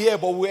happy here,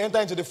 but we'll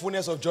enter into the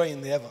fullness of joy in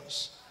the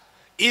heavens.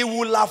 He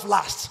will laugh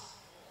last,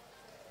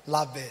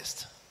 laugh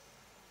best.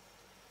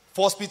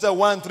 1 Peter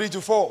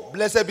 1:3-4.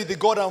 Blessed be the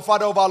God and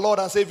Father of our Lord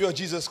and Savior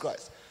Jesus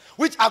Christ,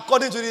 which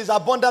according to his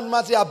abundant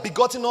mercy have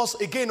begotten us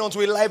again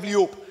unto a lively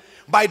hope,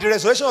 by the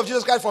resurrection of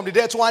Jesus Christ from the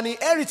dead, to an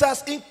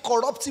inheritance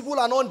incorruptible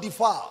and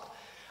undefiled,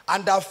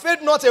 and that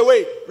fade not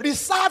away,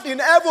 reserved in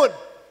heaven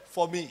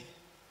for me.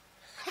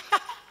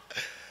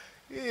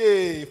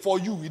 Hey, for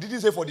you. He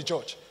didn't say for the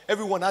church.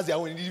 Everyone has their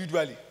own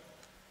individually.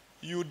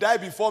 You die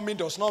before me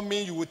does not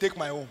mean you will take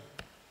my own.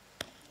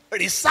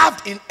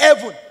 Reserved in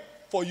heaven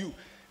for you.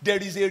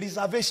 There is a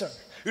reservation.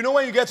 You know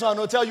when you get to an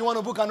hotel, you want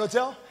to book an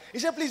hotel? He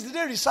said, please, did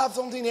they reserve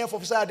something here for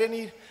Officer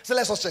Adeni? So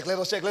let us check.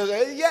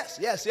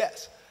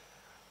 Yes.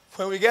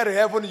 When we get to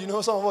heaven,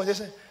 some of us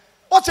just say,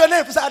 what's your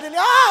name, Officer Adeni?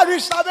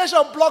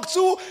 Reservation, block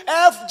 2,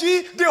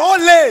 FG, the whole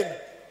lane.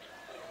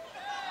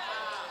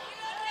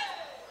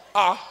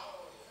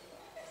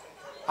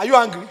 Are you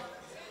angry?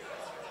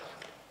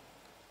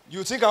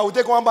 You think I will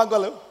take one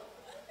bungalow?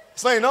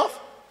 It's not enough?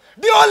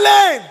 The whole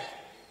lane.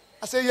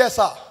 I say, yes,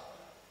 sir.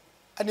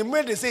 And the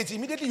moment they say it,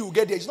 immediately you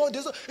get there. It's not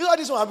this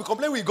one. I'll be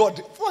complaining with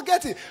God.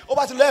 Forget it.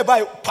 Over to let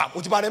buy.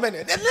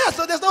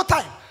 There's no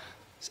time.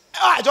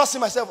 I just see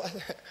myself.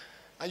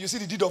 And you see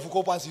the deed of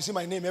occupancy. You see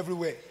my name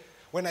everywhere.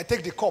 When I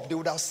take the cup, they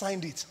would have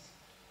signed it.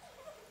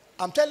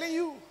 I'm telling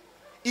you.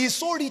 He's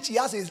so rich, he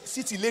has a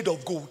city laid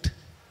of gold.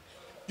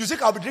 You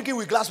think I'll be drinking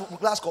with glass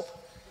cup?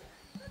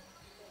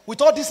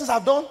 With all these things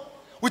I've done?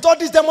 With all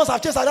these demons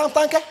I've chased around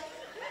tanker?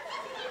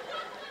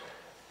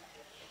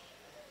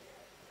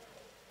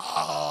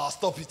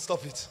 stop it.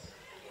 Stop it.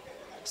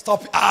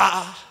 Stop it.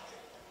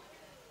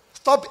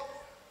 Stop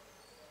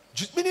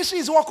it. Ministry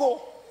is work.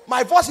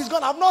 My voice is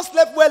gone. I've not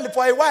slept well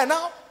for a while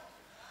now.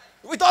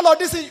 With all of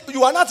this,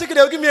 you are not thinking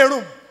they'll give me a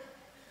room.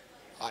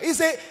 He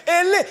said,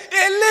 a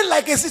lane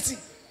like a city.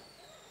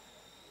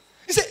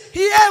 He said,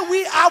 here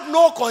we have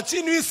no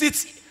continuing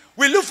city.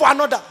 We look for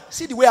another.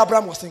 See the way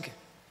Abraham was thinking.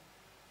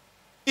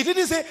 He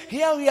didn't say,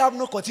 here we have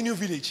no continuing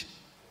village.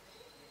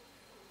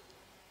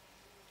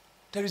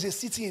 There is a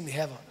city in the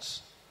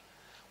heavens.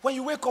 When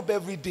you wake up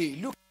every day,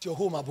 look at your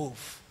home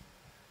above.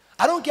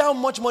 I don't care how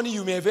much money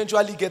you may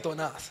eventually get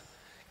on earth.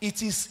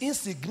 It is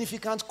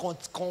insignificant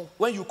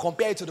when you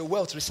compare it to the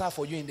wealth reserved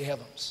for you in the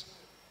heavens.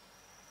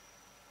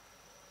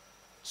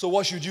 So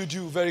what should you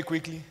do very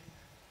quickly?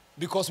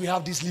 Because we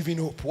have this living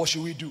hope. What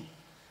should we do?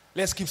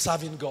 Let's keep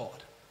serving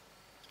God.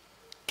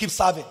 Keep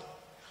serving.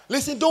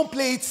 Listen, don't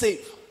play it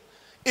safe.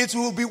 It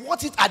will be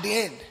worth it at the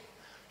end.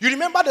 You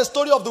remember the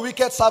story of the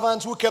wicked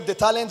servant who kept the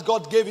talent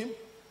God gave him?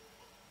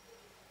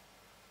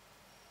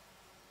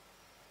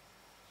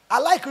 I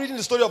like reading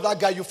the story of that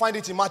guy. You find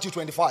it in Matthew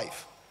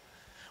 25.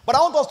 But I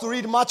want us to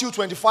read Matthew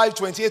 25,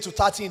 28 to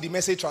 30 in the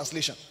Message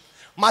translation.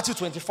 Matthew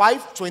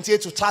 25,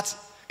 28 to 30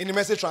 in the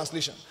Message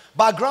translation.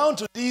 Background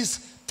to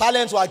these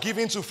talents were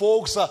given to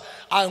folks,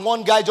 and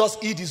one guy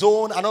just eat his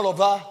own and all of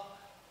that.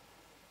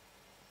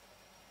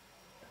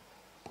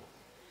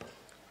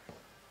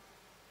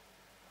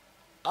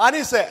 And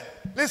he said,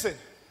 listen,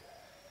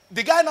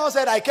 the guy now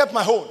said, I kept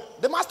my own.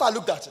 The master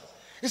looked at him.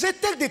 He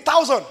said, take the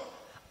 1,000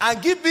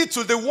 and give it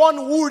to the one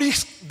who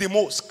risked the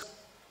most.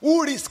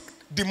 Who risked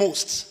the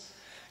most.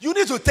 You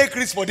need to take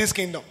risks for this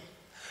kingdom.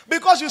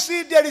 Because you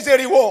see, there is a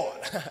reward.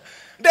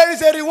 There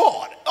is a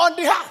reward on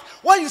the heart.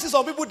 When you see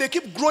some people, they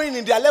keep growing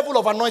in their level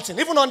of anointing,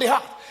 even on the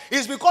heart.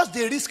 It's because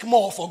they risk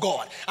more for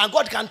God. And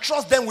God can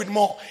trust them with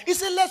more. He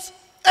said, let's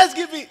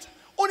give it.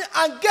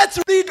 And get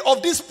rid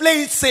of this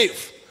play it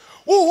safe.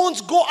 Who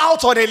won't go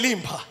out on a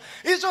limb?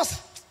 It's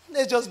just,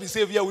 let's just be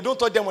safe here. We don't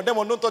touch them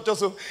don't touch us.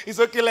 So it's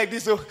okay like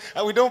this. So,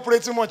 and we don't pray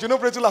too much. We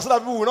don't pray too loud so that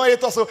people will not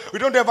hate us. So we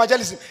don't do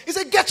evangelism. He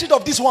said, get rid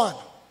of this one.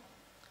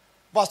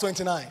 Verse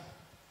 29.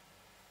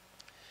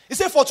 He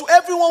said, for to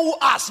everyone who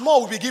asks,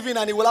 more will be given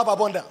and he will have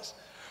abundance.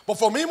 But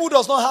from him who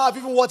does not have,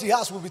 even what he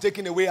has will be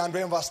taken away. And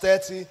then verse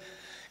 30,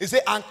 he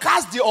said, and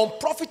cast the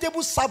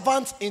unprofitable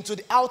servant into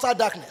the outer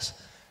darkness.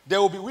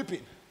 There will be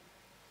weeping.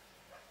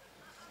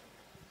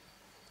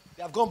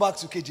 They have gone back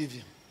to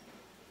KJV.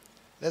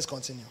 Let's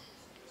continue.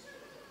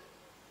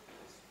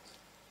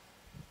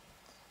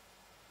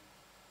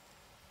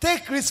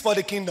 Take risks for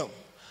the kingdom.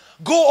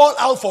 Go all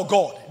out for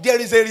God. There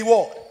is a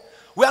reward.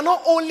 We are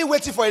not only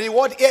waiting for a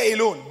reward here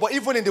alone, but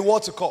even in the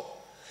world to come.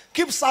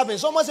 Keep serving.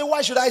 Someone say,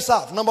 why should I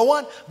serve? Number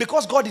one,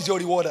 because God is your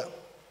rewarder.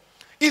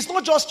 It's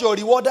not just your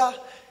rewarder.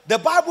 The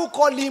Bible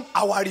calls him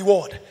our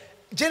reward.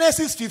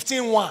 Genesis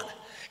 15:1.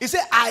 He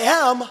said, I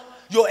am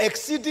your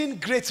exceeding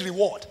great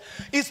reward.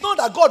 It's not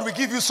that God will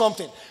give you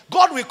something.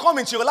 God will come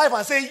into your life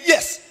and say,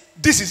 yes,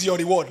 this is your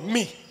reward,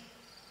 me.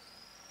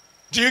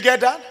 Do you get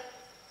that?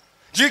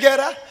 Do you get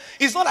that?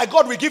 It's not like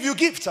God will give you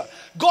gifts.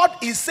 God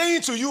is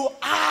saying to you,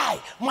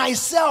 I,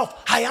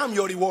 myself, I am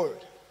your reward.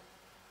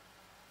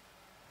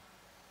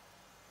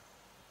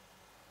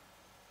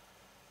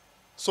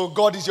 So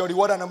God is your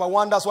rewarder, number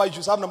one. That's why you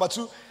should serve. Number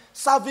two,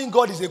 serving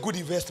God is a good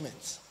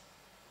investment.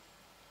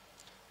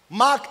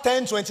 Mark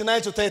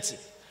 10:29 to 30.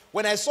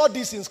 When I saw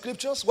this in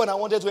scriptures, when I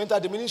wanted to enter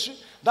the ministry,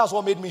 that's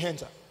what made me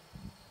enter.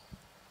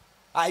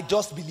 I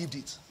just believed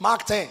it.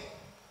 Mark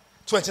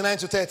 10:29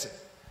 to 30.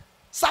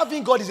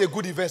 Serving God is a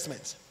good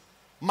investment.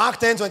 Mark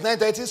 10:29 to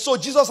 30. So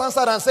Jesus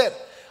answered and said,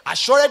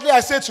 assuredly I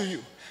say to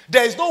you,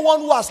 there is no one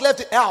who has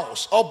left a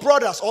house, or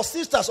brothers, or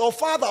sisters, or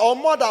father, or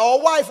mother,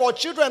 or wife, or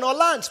children, or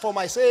lands for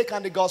my sake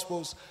and the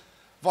gospel's.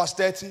 Verse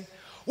 30.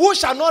 Who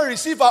shall not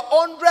receive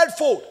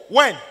 100-fold?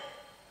 When?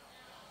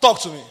 Talk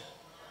to me.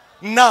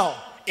 Now,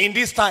 in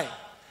this time.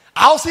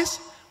 Houses,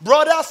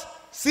 brothers,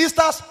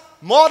 sisters,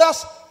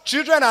 mothers,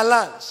 children, and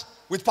lands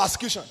with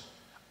persecution.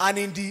 And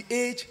in the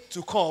age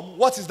to come,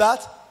 what is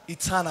that?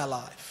 Eternal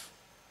life.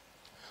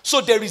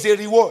 So there is a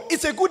reward.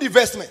 It's a good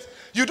investment.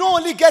 You don't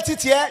only get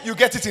it here, you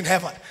get it in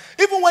heaven.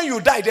 Even when you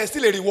die, there's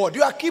still a reward.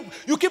 You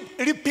keep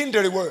reaping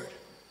the reward.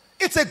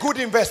 It's a good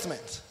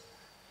investment.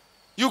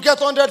 You get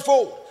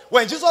 100-fold.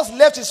 When Jesus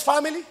left his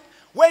family,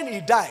 when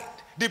he died,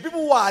 the people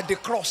who are at the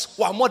cross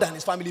were more than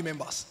his family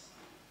members.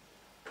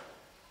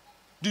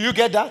 Do you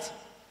get that?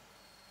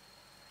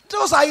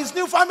 Those are his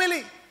new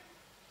family.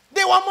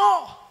 They were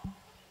more.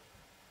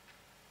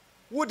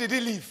 Who did he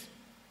leave?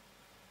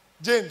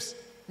 James,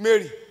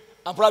 Mary,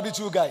 and probably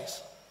two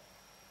guys.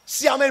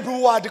 See how many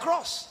people were at the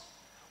cross.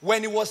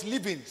 When he was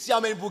leaving, see how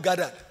many people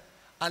gathered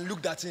and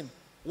looked at him.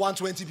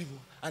 120 people.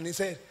 And he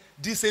said,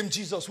 this same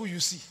Jesus who you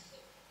see,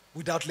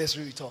 without less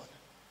return.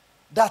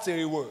 That's a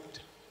reward.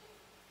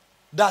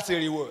 That's a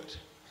reward.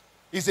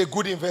 It's a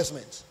good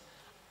investment.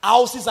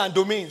 Houses and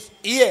domains,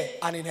 here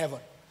and in heaven.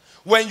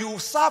 When you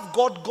serve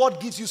God, God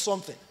gives you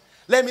something.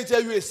 Let me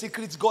tell you a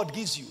secret God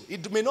gives you.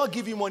 It may not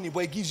give you money,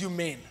 but it gives you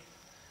men.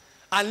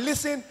 And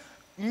listen,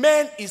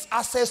 men is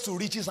access to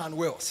riches and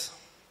wealth.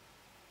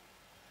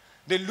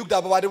 They looked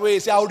up, by the way, he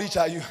said, how rich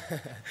are you?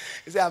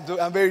 He said,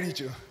 I'm very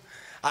rich.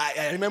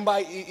 I remember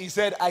he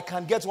said, I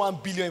can get 1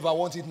 billion if I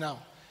want it now.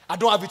 I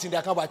don't have it in the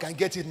account, but I can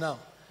get it now.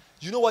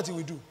 You know what he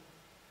will do?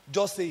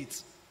 Just say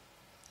it.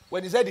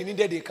 When he said he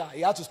needed a car,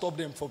 he had to stop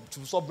them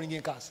to stop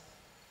bringing cars.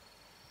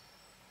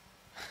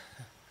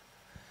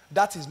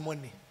 That is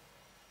money.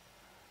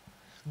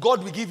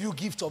 God will give you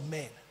gift of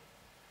men.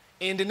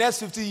 In the next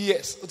 50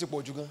 years,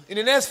 in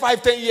the next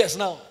 5-10 years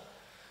now,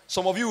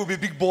 some of you will be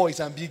big boys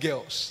and big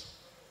girls.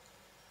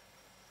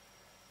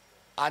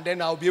 And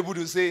then I'll be able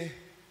to say,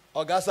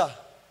 Augusta,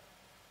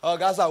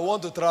 I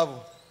want to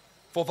travel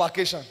for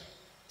vacation.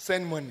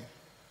 Send money.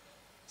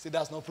 See,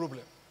 that's no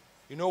problem.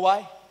 You know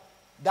why?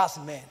 That's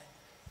men.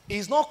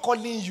 He's not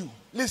calling you.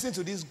 Listen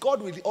to this.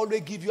 God will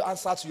always give you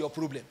answer to your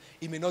problem.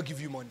 He may not give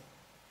you money.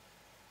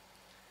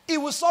 He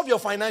will solve your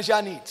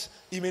financial needs.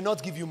 He may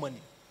not give you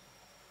money.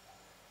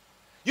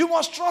 You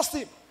must trust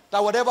him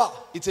that whatever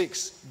it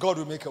takes, God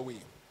will make a way.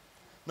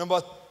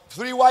 Number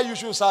 3, why you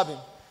should serve him?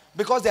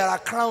 Because there are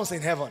crowns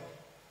in heaven.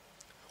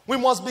 We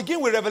must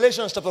begin with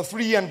Revelation chapter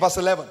 3 and verse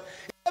 11.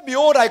 He said,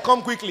 behold, I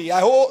come quickly.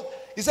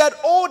 He said,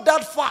 hold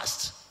that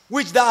fast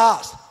which thou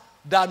hast,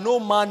 that no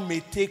man may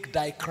take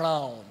thy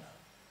crown.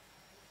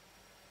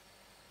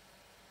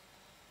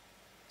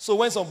 So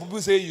when some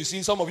people say, you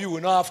see, some of you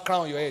will not have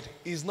crown on your head,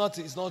 it's not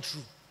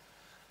true.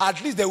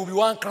 At least there will be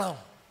one crown.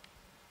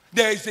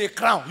 There is a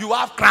crown. You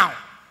have crown.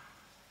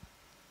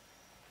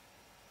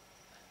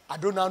 I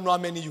don't know how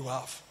many you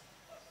have.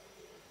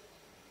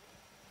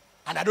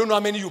 And I don't know how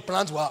many you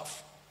plan to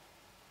have.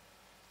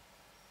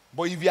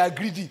 But if you are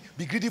greedy,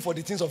 be greedy for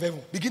the things of heaven.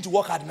 Begin to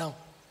work hard now,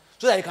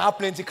 so that you can have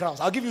plenty crowns.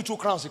 I'll give you 2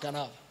 crowns you can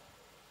have.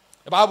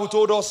 The Bible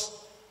told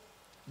us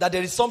that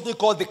there is something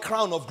called the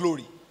crown of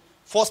glory.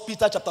 1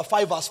 Peter chapter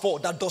 5 verse 4,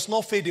 that does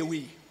not fade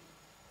away.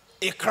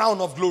 A crown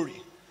of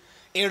glory.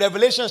 In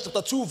Revelation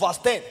chapter 2 verse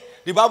 10,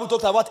 the Bible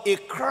talks about a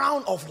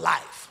crown of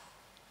life.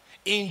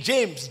 In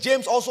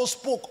James also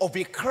spoke of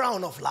a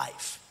crown of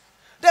life.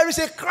 There is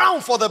a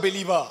crown for the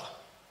believer.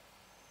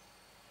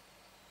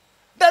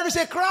 There is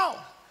a crown.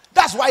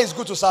 That's why it's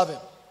good to serve him.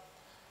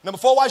 Number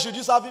 4, why should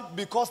you serve him?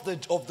 Because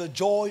of the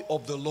joy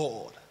of the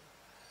Lord.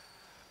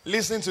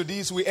 Listen to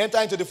this. We enter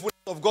into the fullness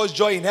of God's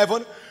joy in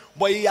heaven,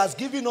 but he has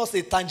given us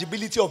a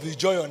tangibility of his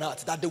joy on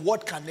earth that the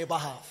world can never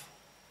have.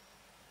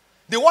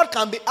 The world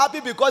can be happy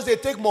because they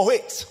take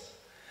Mohit.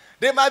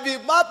 They might be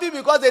happy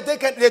because they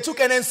took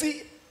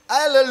NNC.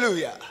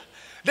 Hallelujah.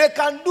 They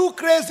can do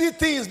crazy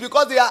things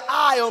because they are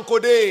high on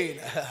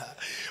codeine.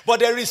 But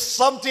there is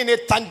something, a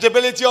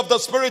tangibility of the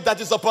Spirit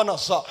that is upon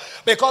us.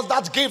 Because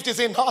that gift is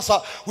in us.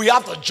 We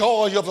have the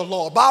joy of the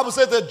Lord. Bible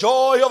says the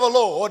joy of the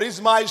Lord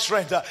is my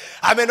strength.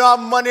 I may not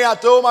have money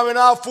at home. I may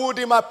not have food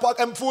in my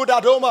pocket, food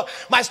at home.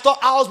 My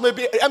storehouse may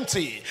be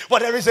empty.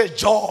 But there is a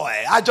joy.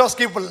 I just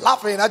keep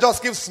laughing. I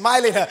just keep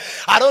smiling.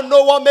 I don't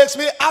know what makes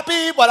me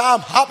happy, but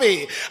I'm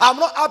happy. I'm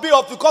not happy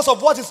because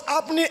of what is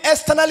happening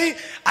externally.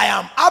 I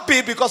am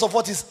happy because of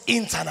what is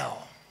internal.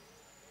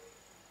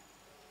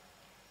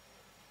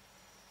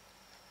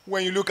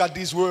 When you look at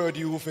this word,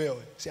 you will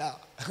fail. Say,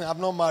 I'm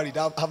not married.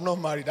 I've not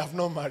married. I've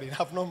not married.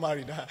 I've not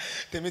married.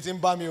 The meeting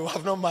by me.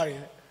 I've not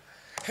married.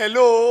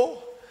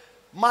 Hello?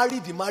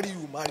 Marry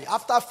you marry.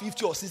 After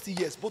 50 or 60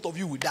 years, both of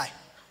you will die.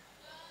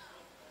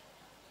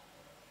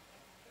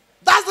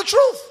 That's the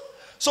truth.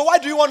 So why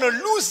do you want to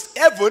lose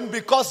heaven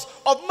because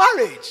of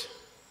marriage?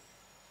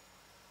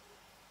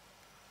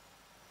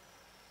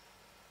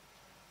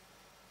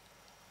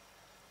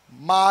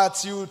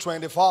 Matthew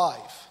 25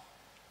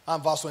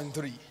 and verse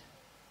 23.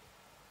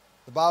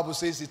 The Bible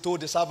says he told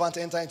the servant,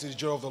 enter into the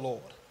joy of the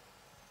Lord.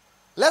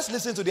 Let's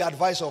listen to the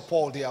advice of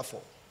Paul,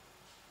 therefore.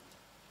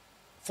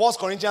 1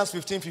 Corinthians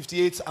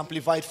 15:58,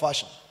 amplified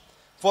version.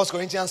 1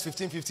 Corinthians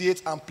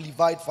 15:58,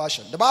 amplified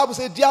version. The Bible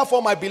says,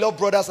 therefore, my beloved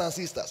brothers and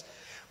sisters,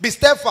 be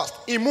steadfast,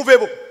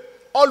 immovable,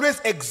 always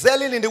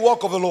excelling in the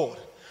work of the Lord,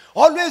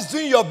 always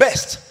doing your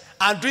best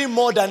and doing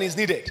more than is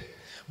needed,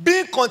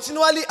 being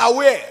continually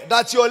aware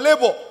that your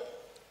labor,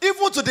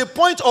 even to the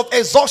point of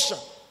exhaustion,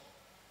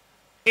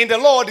 in the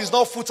Lord is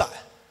not futile,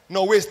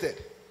 nor wasted.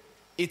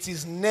 It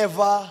is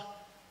never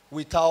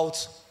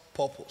without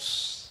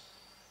purpose.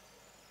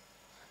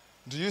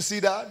 Do you see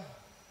that?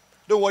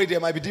 Don't worry,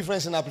 there might be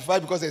difference in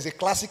amplified because there's a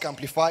classic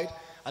amplified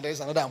and there's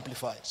another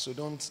amplified. So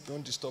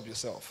don't disturb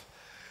yourself.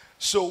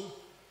 So,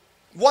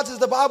 what is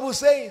the Bible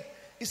saying?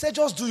 It said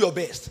just do your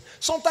best.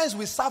 Sometimes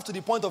we serve to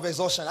the point of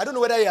exhaustion. I don't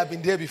know whether you have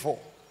been there before.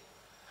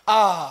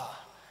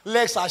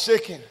 Legs are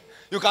shaking.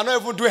 You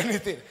cannot even do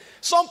anything.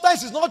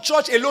 Sometimes it's not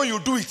church alone you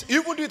do it.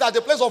 You even do it at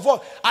the place of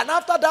work. And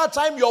after that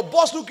time, your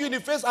boss look you in the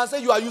face and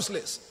say you are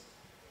useless.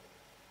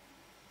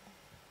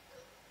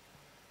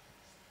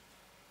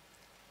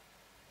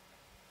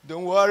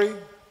 Don't worry.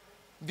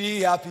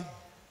 Be happy.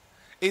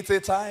 It's a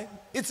time.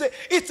 It's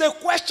a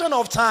question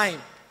of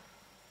time.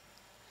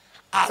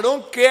 I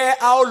don't care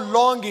how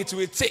long it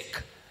will take.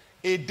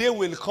 A day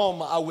will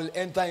come, I will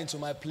enter into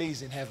my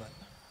place in heaven.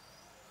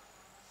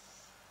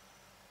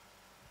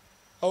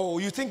 Oh,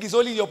 you think it's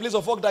only in your place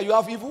of work that you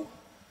have evil?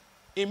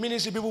 In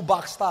ministry, people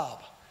backstab.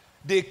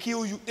 They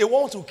kill you. They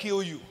want to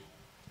kill you.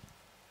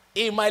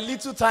 In my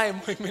little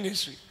time in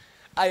ministry,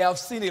 I have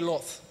seen a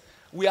lot.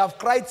 We have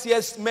cried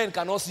tears men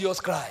cannot see us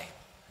cry.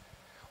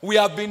 We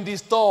have been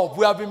disturbed.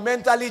 We have been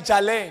mentally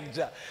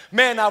challenged.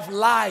 Men have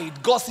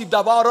lied, gossiped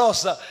about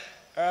us.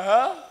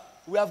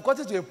 We have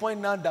gotten to a point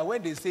now that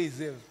when they say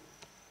it's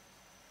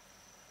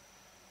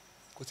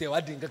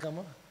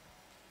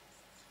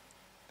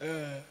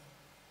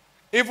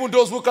even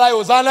those who cry,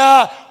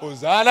 Hosanna,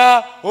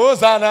 Hosanna,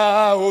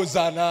 Hosanna,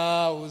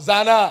 Hosanna,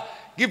 Hosanna,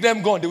 give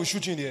them gun, they will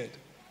shoot you in the head.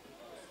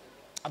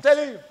 I'm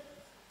telling you.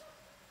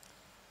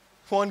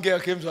 One girl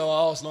came to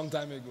our house a long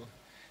time ago.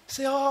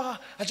 Say, oh,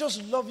 I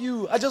just love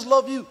you. I just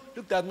love you.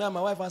 Looked at me and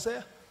my wife and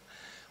said,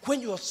 when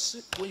your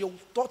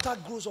daughter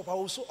grows up, I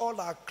will sew all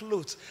her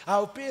clothes. I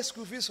will pay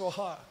school fees for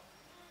her.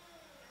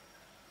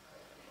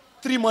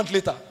 3 months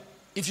later,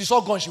 if she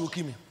saw gun, she will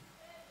kill me.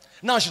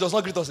 Now she does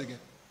not greet us again.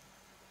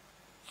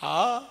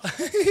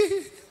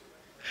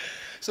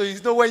 So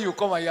you know when you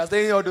come and you are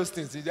saying all those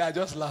things, I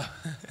just laugh.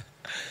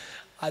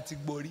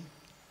 Atikbori.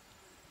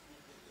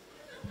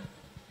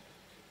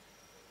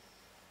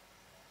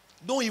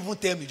 Don't even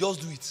tell me, just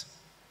do it.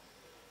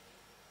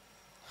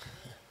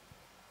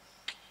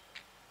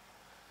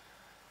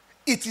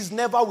 It is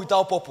never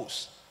without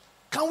purpose.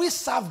 Can we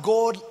serve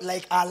God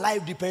like our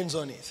life depends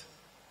on it?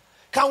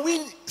 Can we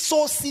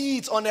sow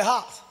seeds on the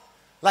heart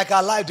like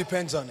our life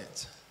depends on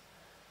it?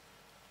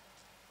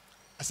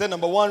 I said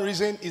number one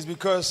reason is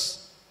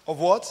because of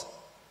what?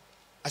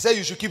 I said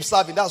you should keep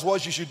serving. That's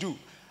what you should do.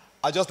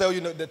 I'll just tell you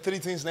the 3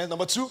 things next.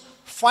 Number 2,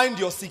 find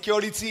your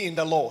security in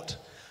the Lord.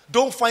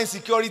 Don't find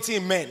security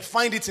in men.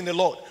 Find it in the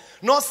Lord.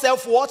 Not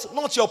self-worth,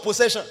 not your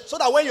possession. So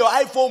that when your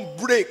iPhone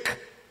break,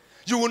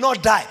 you will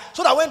not die.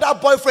 So that when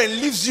that boyfriend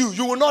leaves you,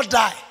 you will not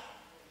die.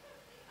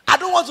 I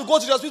don't want to go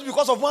to the hospital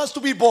because of one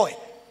stupid boy.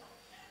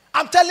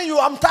 I'm telling you,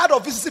 I'm tired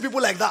of visiting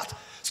people like that.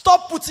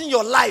 Stop putting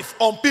your life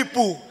on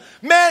people.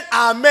 Men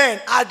are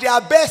men. At their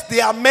best,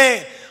 they are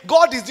men.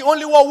 God is the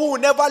only one who will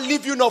never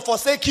leave you nor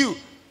forsake you.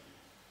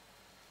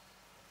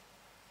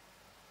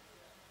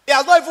 He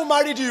has not even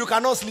married you, you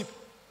cannot sleep.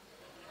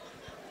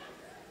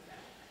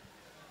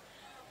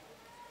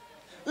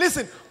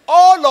 Listen,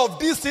 all of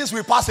these things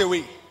will pass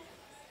away.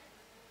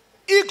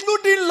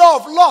 Including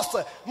love, lust,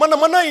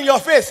 mana in your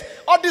face.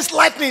 All this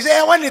lightning,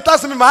 when it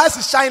touches me, my eyes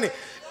is shining.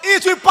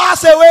 It will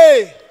pass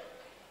away.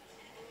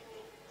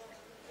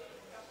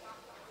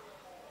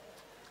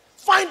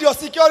 Find your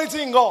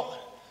security in God.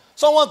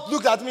 Someone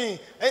looked at me,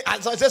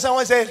 and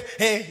someone said,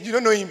 hey, you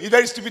don't know him. He's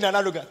very stupid and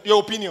arrogant. Your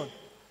opinion.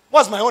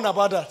 What's my own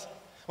about that?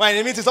 When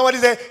in a meeting, somebody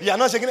said, you are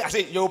not shaking it. I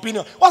say, your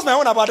opinion. What's my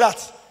own about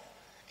that?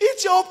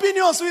 It's your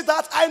opinion,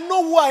 sweetheart. I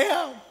know who I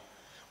am.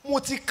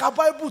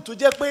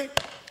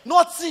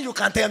 Nothing you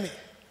can tell me.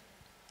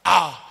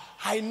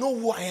 I know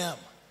who I am.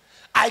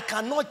 I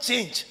cannot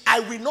change.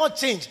 I will not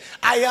change.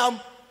 I am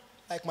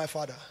like my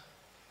father,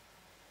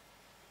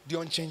 the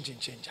unchanging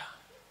changer.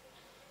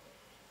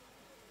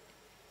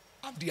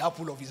 I'm the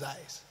apple of his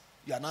eyes.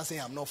 You are not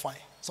saying I'm not fine.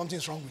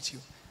 Something's wrong with you.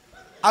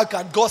 How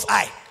can God's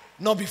eye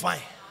not be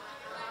fine?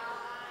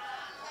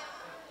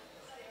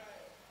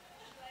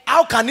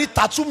 How can he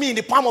tattoo me in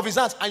the palm of his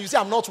hands and you say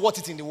I'm not worth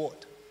it in the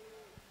world?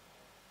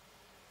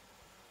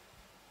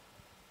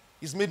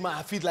 He's made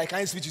my feet like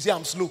iron sweet. You say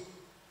I'm slow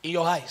in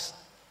your eyes.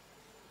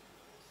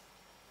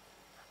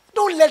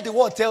 Don't let the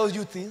world tell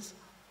you things.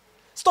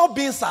 Stop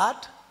being sad.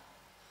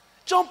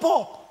 Jump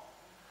up.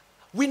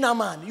 Winner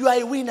man, you are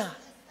a winner.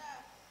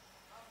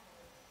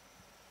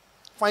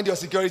 Find your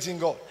security in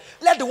God.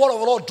 Let the word of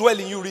the Lord dwell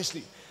in you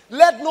richly.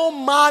 Let no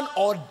man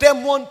or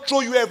demon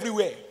throw you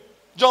everywhere.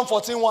 John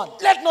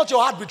 14:1. Let not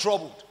your heart be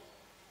troubled.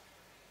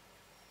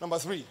 Number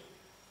 3.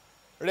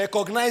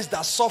 Recognize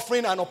that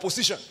suffering and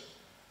opposition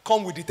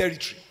come with the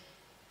territory.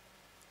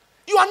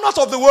 You are not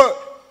of the world.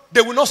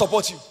 They will not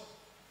support you.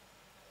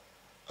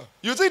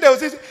 You think they will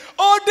say,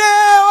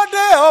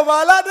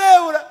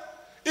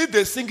 if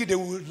they sing it, they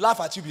will laugh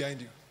at you behind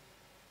you.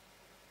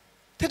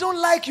 They don't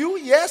like you,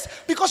 yes,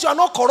 because you are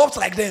not corrupt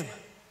like them.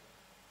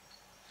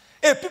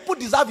 Hey, people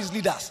deserve his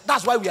leaders.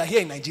 That's why we are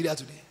here in Nigeria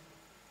today.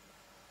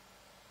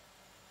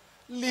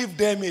 Leave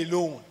them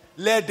alone.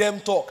 Let them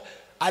talk.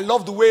 I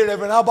love the way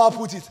Reverend Abba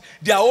put it.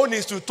 Their own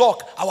is to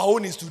talk. Our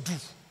own is to do.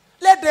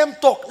 Let them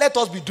talk. Let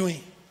us be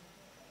doing.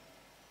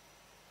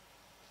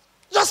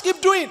 Just keep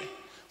doing.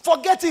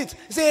 Forget it.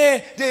 Say,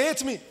 hey, they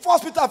hate me. 1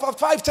 Peter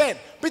 5:10.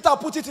 Peter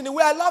put it in the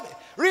way I love it.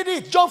 Read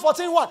it. John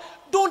 14:1.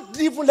 Don't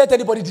even let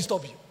anybody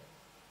disturb you.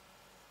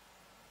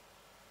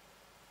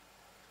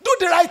 Do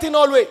the right thing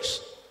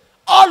always.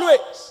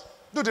 Always.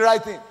 Do the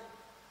right thing.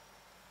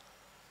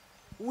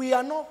 We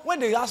are not, when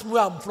they ask me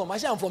where I'm from, I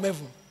say I'm from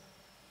heaven.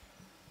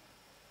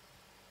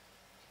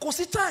 Because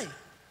it's time.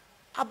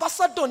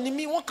 Ambassador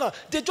Nimi Wonka,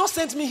 they just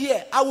sent me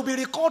here. I will be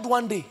recalled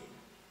one day.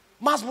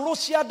 Mas Muro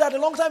shared that a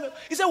long time ago.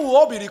 He said we'll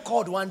all be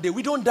recalled one day.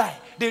 We don't die.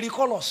 They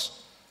recall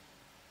us.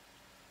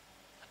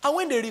 And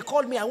when they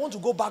recalled me, I want to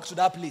go back to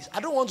that place. I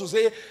don't want to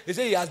say, they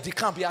say he has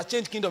decamped, he has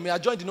changed kingdom, he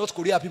has joined the North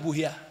Korea people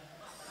here.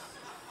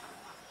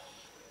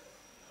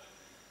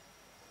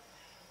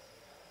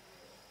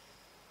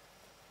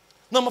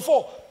 Number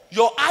 4,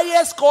 your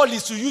highest call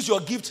is to use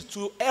your gift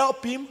to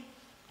help him,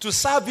 to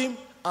serve him,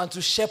 and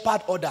to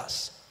shepherd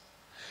others.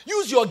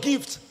 Use your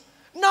gift.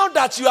 Now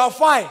that you are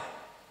fine,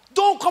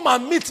 don't come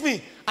and meet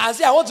me and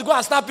say, I want to go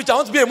and snap picture, I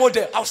want to be a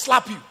model. I'll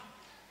slap you.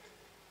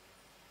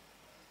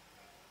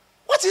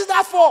 What is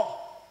that for?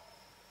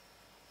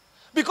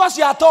 Because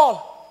you are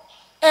tall.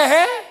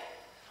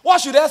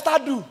 What should Esther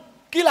do?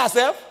 Kill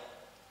herself?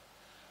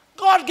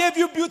 God gave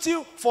you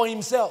beauty for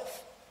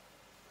himself.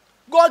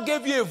 God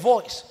gave you a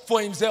voice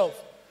for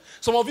himself.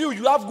 Some of you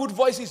have good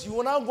voices. You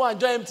will now go and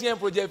join MTN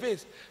Project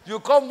Face. You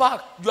come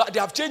back. They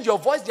have changed your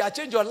voice. They have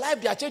changed your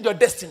life. They have changed your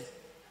destiny.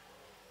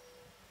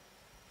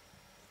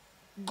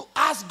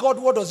 Ask God,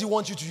 what does he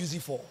want you to use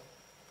it for?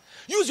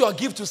 Use your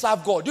gift to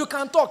serve God. You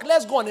can talk.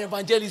 Let's go on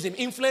evangelism.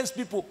 Influence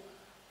people.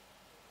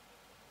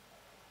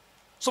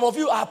 Some of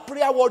you are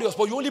prayer warriors,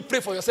 but you only pray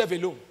for yourself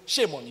alone.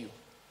 Shame on you.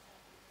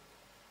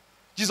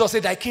 Jesus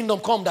said, thy kingdom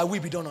come, thy will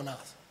be done on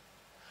earth.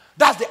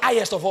 That's the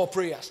highest of all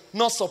prayers.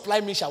 Not supply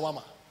me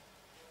shawarma.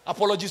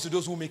 Apologies to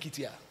those who make it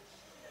here.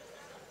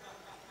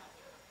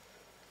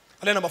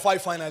 And then number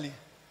 5, finally.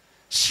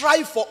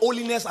 Strive for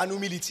holiness and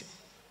humility.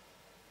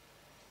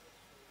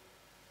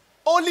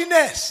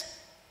 Holiness.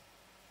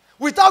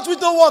 Without which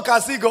no one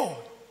can see God.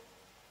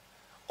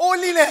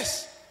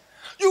 Holiness.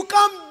 You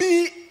can't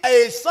be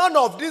a son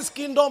of this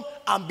kingdom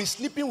and be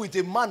sleeping with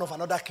a man of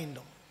another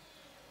kingdom.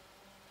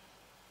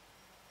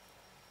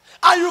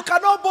 And you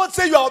cannot both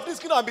say you are of this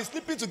kingdom and be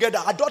sleeping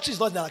together. Adultery is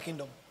not in our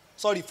kingdom.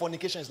 Sorry,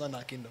 fornication is not in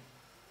our kingdom.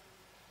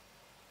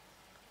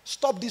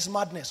 Stop this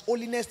madness.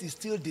 Holiness is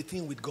still the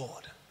thing with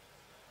God.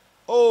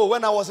 Oh,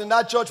 when I was in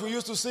that church, we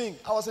used to sing.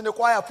 I was in the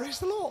choir. Praise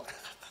the Lord.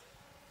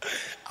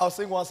 I'll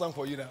sing one song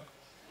for you now.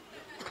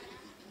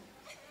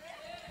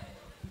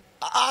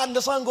 And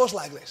the song goes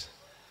like this.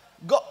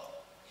 God.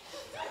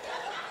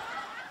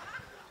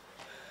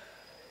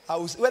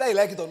 Whether you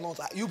like it or not,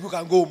 you people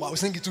can go home. I will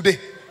sing it today.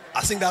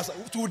 I'll sing that song.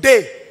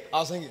 Today,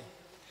 I'll sing it.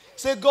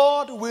 Say,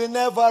 God will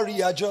never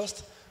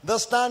readjust the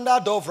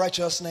standard of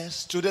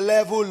righteousness to the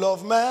level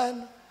of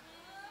man.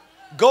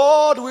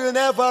 God will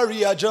never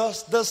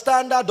readjust the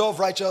standard of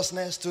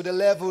righteousness to the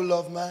level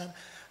of man.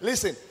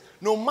 Listen,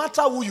 no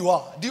matter who you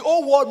are, the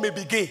whole world may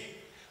be gay,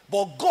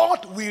 but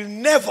God will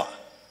never.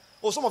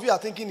 Oh, some of you are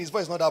thinking his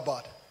voice is not that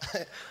bad.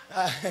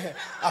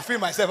 I feel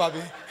myself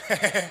happy.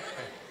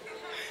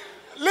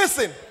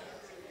 Listen,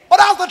 but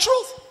that's the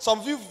truth. Some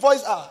of you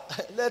voice are.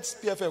 Let's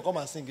PFL come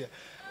and sing here.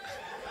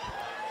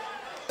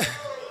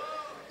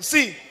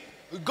 See,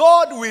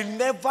 God will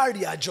never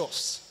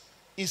readjust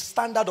his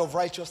standard of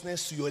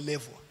righteousness to your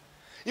level.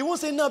 He won't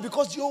say, no,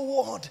 because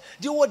your word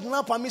is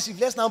not permissive.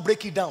 Let's now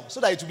break it down so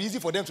that it will be easy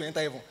for them to enter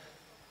heaven.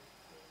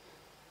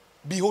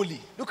 Be holy.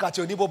 Look at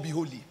your neighbor, be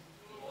holy.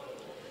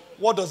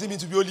 What does it mean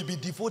to be holy? Be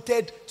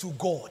devoted to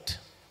God.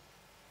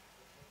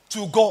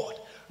 To God.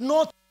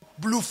 Not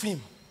blue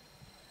film.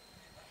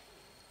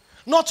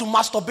 Not to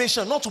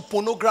masturbation. Not to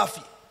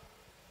pornography.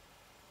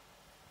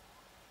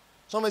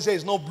 Somebody say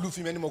it's not blue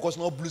film anymore because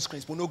it's not blue screen.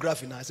 It's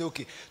pornography now. I say,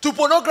 okay. To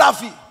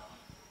pornography.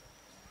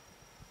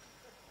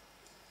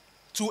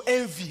 To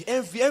envy.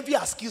 Envy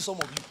has killed some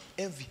of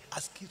you. Envy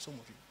has killed some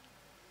of you.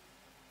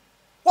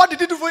 What did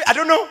he do for you? I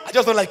don't know. I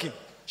just don't like him.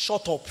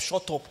 Shut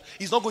up.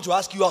 He's not going to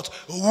ask you out.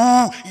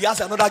 Ooh, he has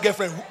another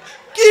girlfriend.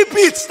 Keep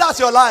it. That's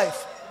your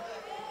life.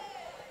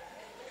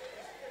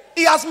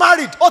 He has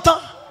married.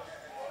 Otan.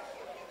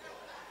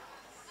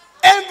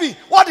 Envy.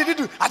 What did he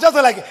do? I just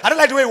don't like it. I don't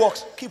like the way he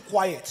walks. Keep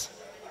quiet.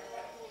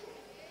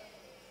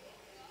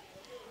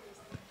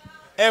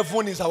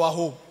 Heaven is our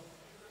home.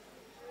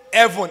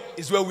 Heaven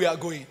is where we are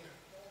going.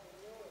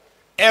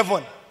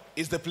 Heaven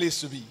is the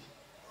place to be.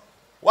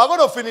 We're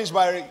going to finish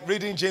by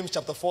reading James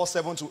chapter 4,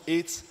 7 to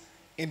 8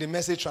 in the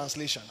Message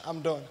translation.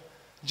 I'm done.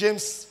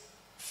 James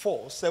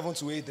 4, 7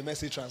 to 8, the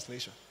Message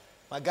translation.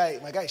 My guy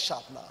is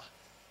sharp now.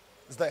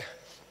 It's there.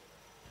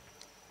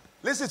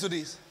 Listen to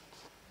this.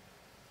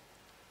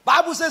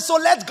 Bible says, so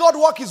let God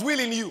work his will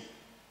in you.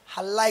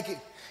 I like it.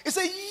 It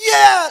says,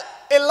 yeah,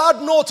 a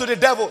loud no to the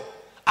devil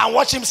and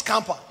watch him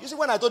scamper. You see,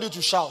 when I told you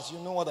to shout, you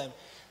know what I mean.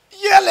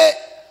 Yell it.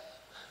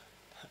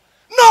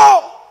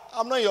 No,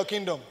 I'm not in your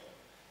kingdom.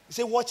 You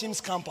say, watch him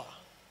scamper.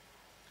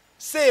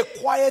 Say a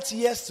quiet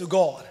yes to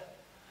God,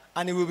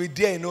 and he will be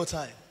there in no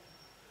time.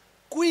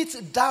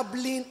 Quit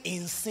dabbling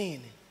in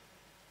sin.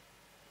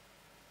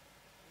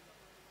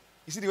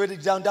 You see the way they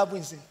dabble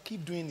in sin?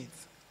 Keep doing it.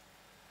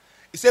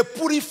 He said,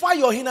 purify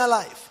your inner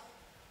life.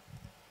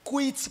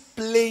 Quit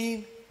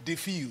playing the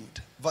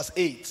field. Verse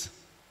 8.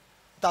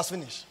 That's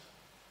finished.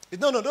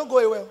 No, don't go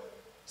away.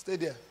 Stay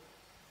there.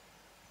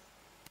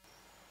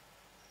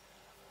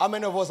 How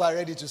many of us are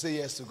ready to say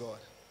yes to God?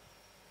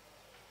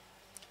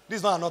 This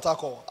is not an altar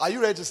call. Are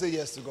you ready to say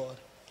yes to God?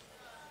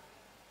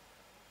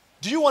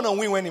 Do you want to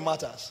win when it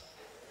matters?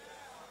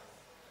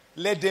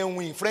 Let them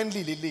win.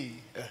 Friendly, Lily.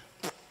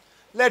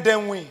 Let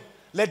them win.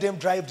 Let them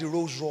drive the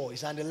Rolls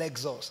Royce and the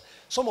Lexus.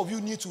 Some of you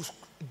need to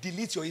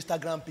delete your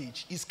Instagram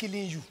page. It's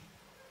killing you.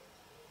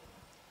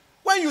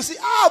 When you see,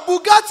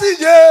 Bugatti,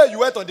 yeah, you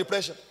went on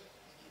depression.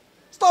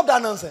 Stop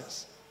that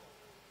nonsense.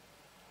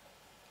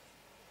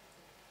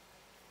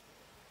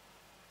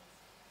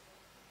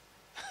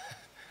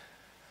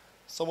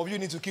 Some of you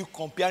need to keep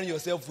comparing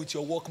yourself with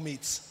your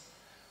workmates.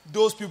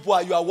 Those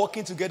people you are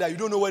working together, you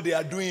don't know what they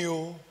are doing.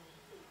 Oh.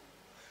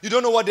 You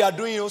don't know what they are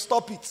doing. Oh.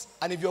 Stop it.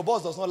 And if your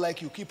boss does not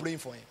like you, keep praying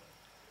for him.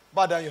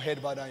 Bow down your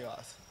head, bow down your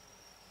heart.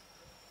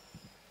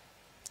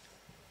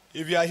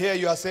 If you are here,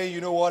 you are saying,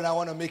 you know what, I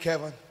want to make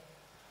heaven.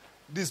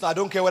 I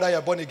don't care whether you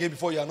are born again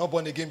before, you are not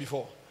born again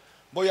before.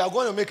 But you are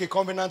going to make a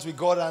covenant with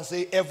God and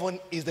say, heaven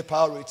is the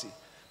priority.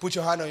 Put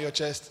your hand on your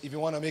chest if you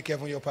want to make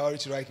heaven your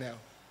priority right now.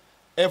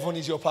 Heaven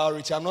is your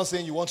priority. I'm not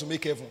saying you want to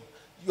make heaven.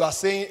 You are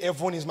saying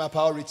heaven is my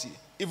priority.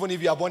 Even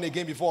if you are born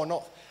again before or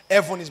not.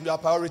 Heaven is my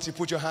priority.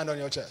 Put your hand on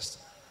your chest.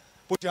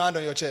 Put your hand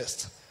on your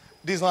chest.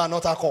 This is not an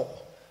altar call.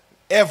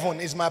 Heaven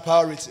is my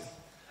priority.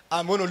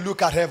 I'm going to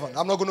look at heaven.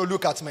 I'm not going to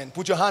look at men.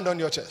 Put your hand on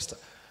your chest.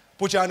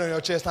 Put your hand on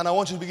your chest. And I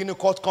want you to begin to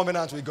cut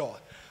covenant with God.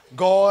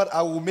 God,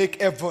 I will make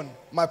heaven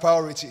my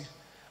priority.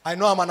 I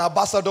know I'm an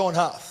ambassador on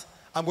earth.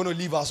 I'm going to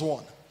live as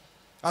one.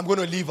 I'm going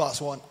to live as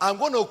one. I'm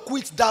going to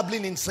quit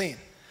dabbling in sin.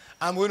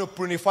 I'm going to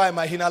purify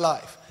my inner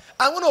life.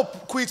 I'm going to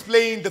quit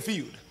playing the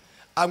field.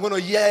 I'm going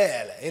to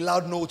yell a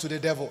loud no to the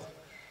devil.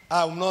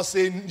 I'm not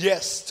saying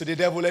yes to the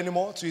devil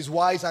anymore, to his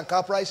wives and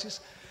car prices.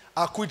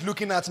 I quit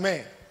looking at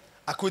men.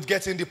 I quit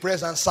getting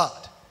depressed and sad.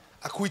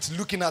 I quit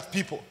looking at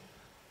people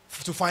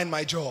to find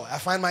my joy. I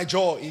find my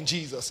joy in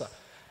Jesus.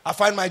 I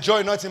find my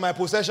joy not in my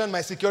possession.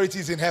 My security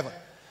is in heaven.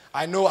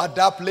 I know at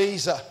that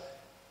place,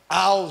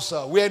 house,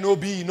 where no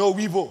bee, no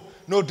weevil,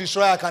 no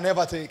destroyer can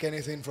ever take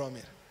anything from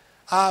it.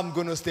 I'm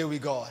going to stay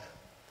with God.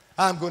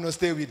 I'm going to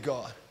stay with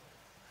God.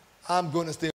 I'm going to stay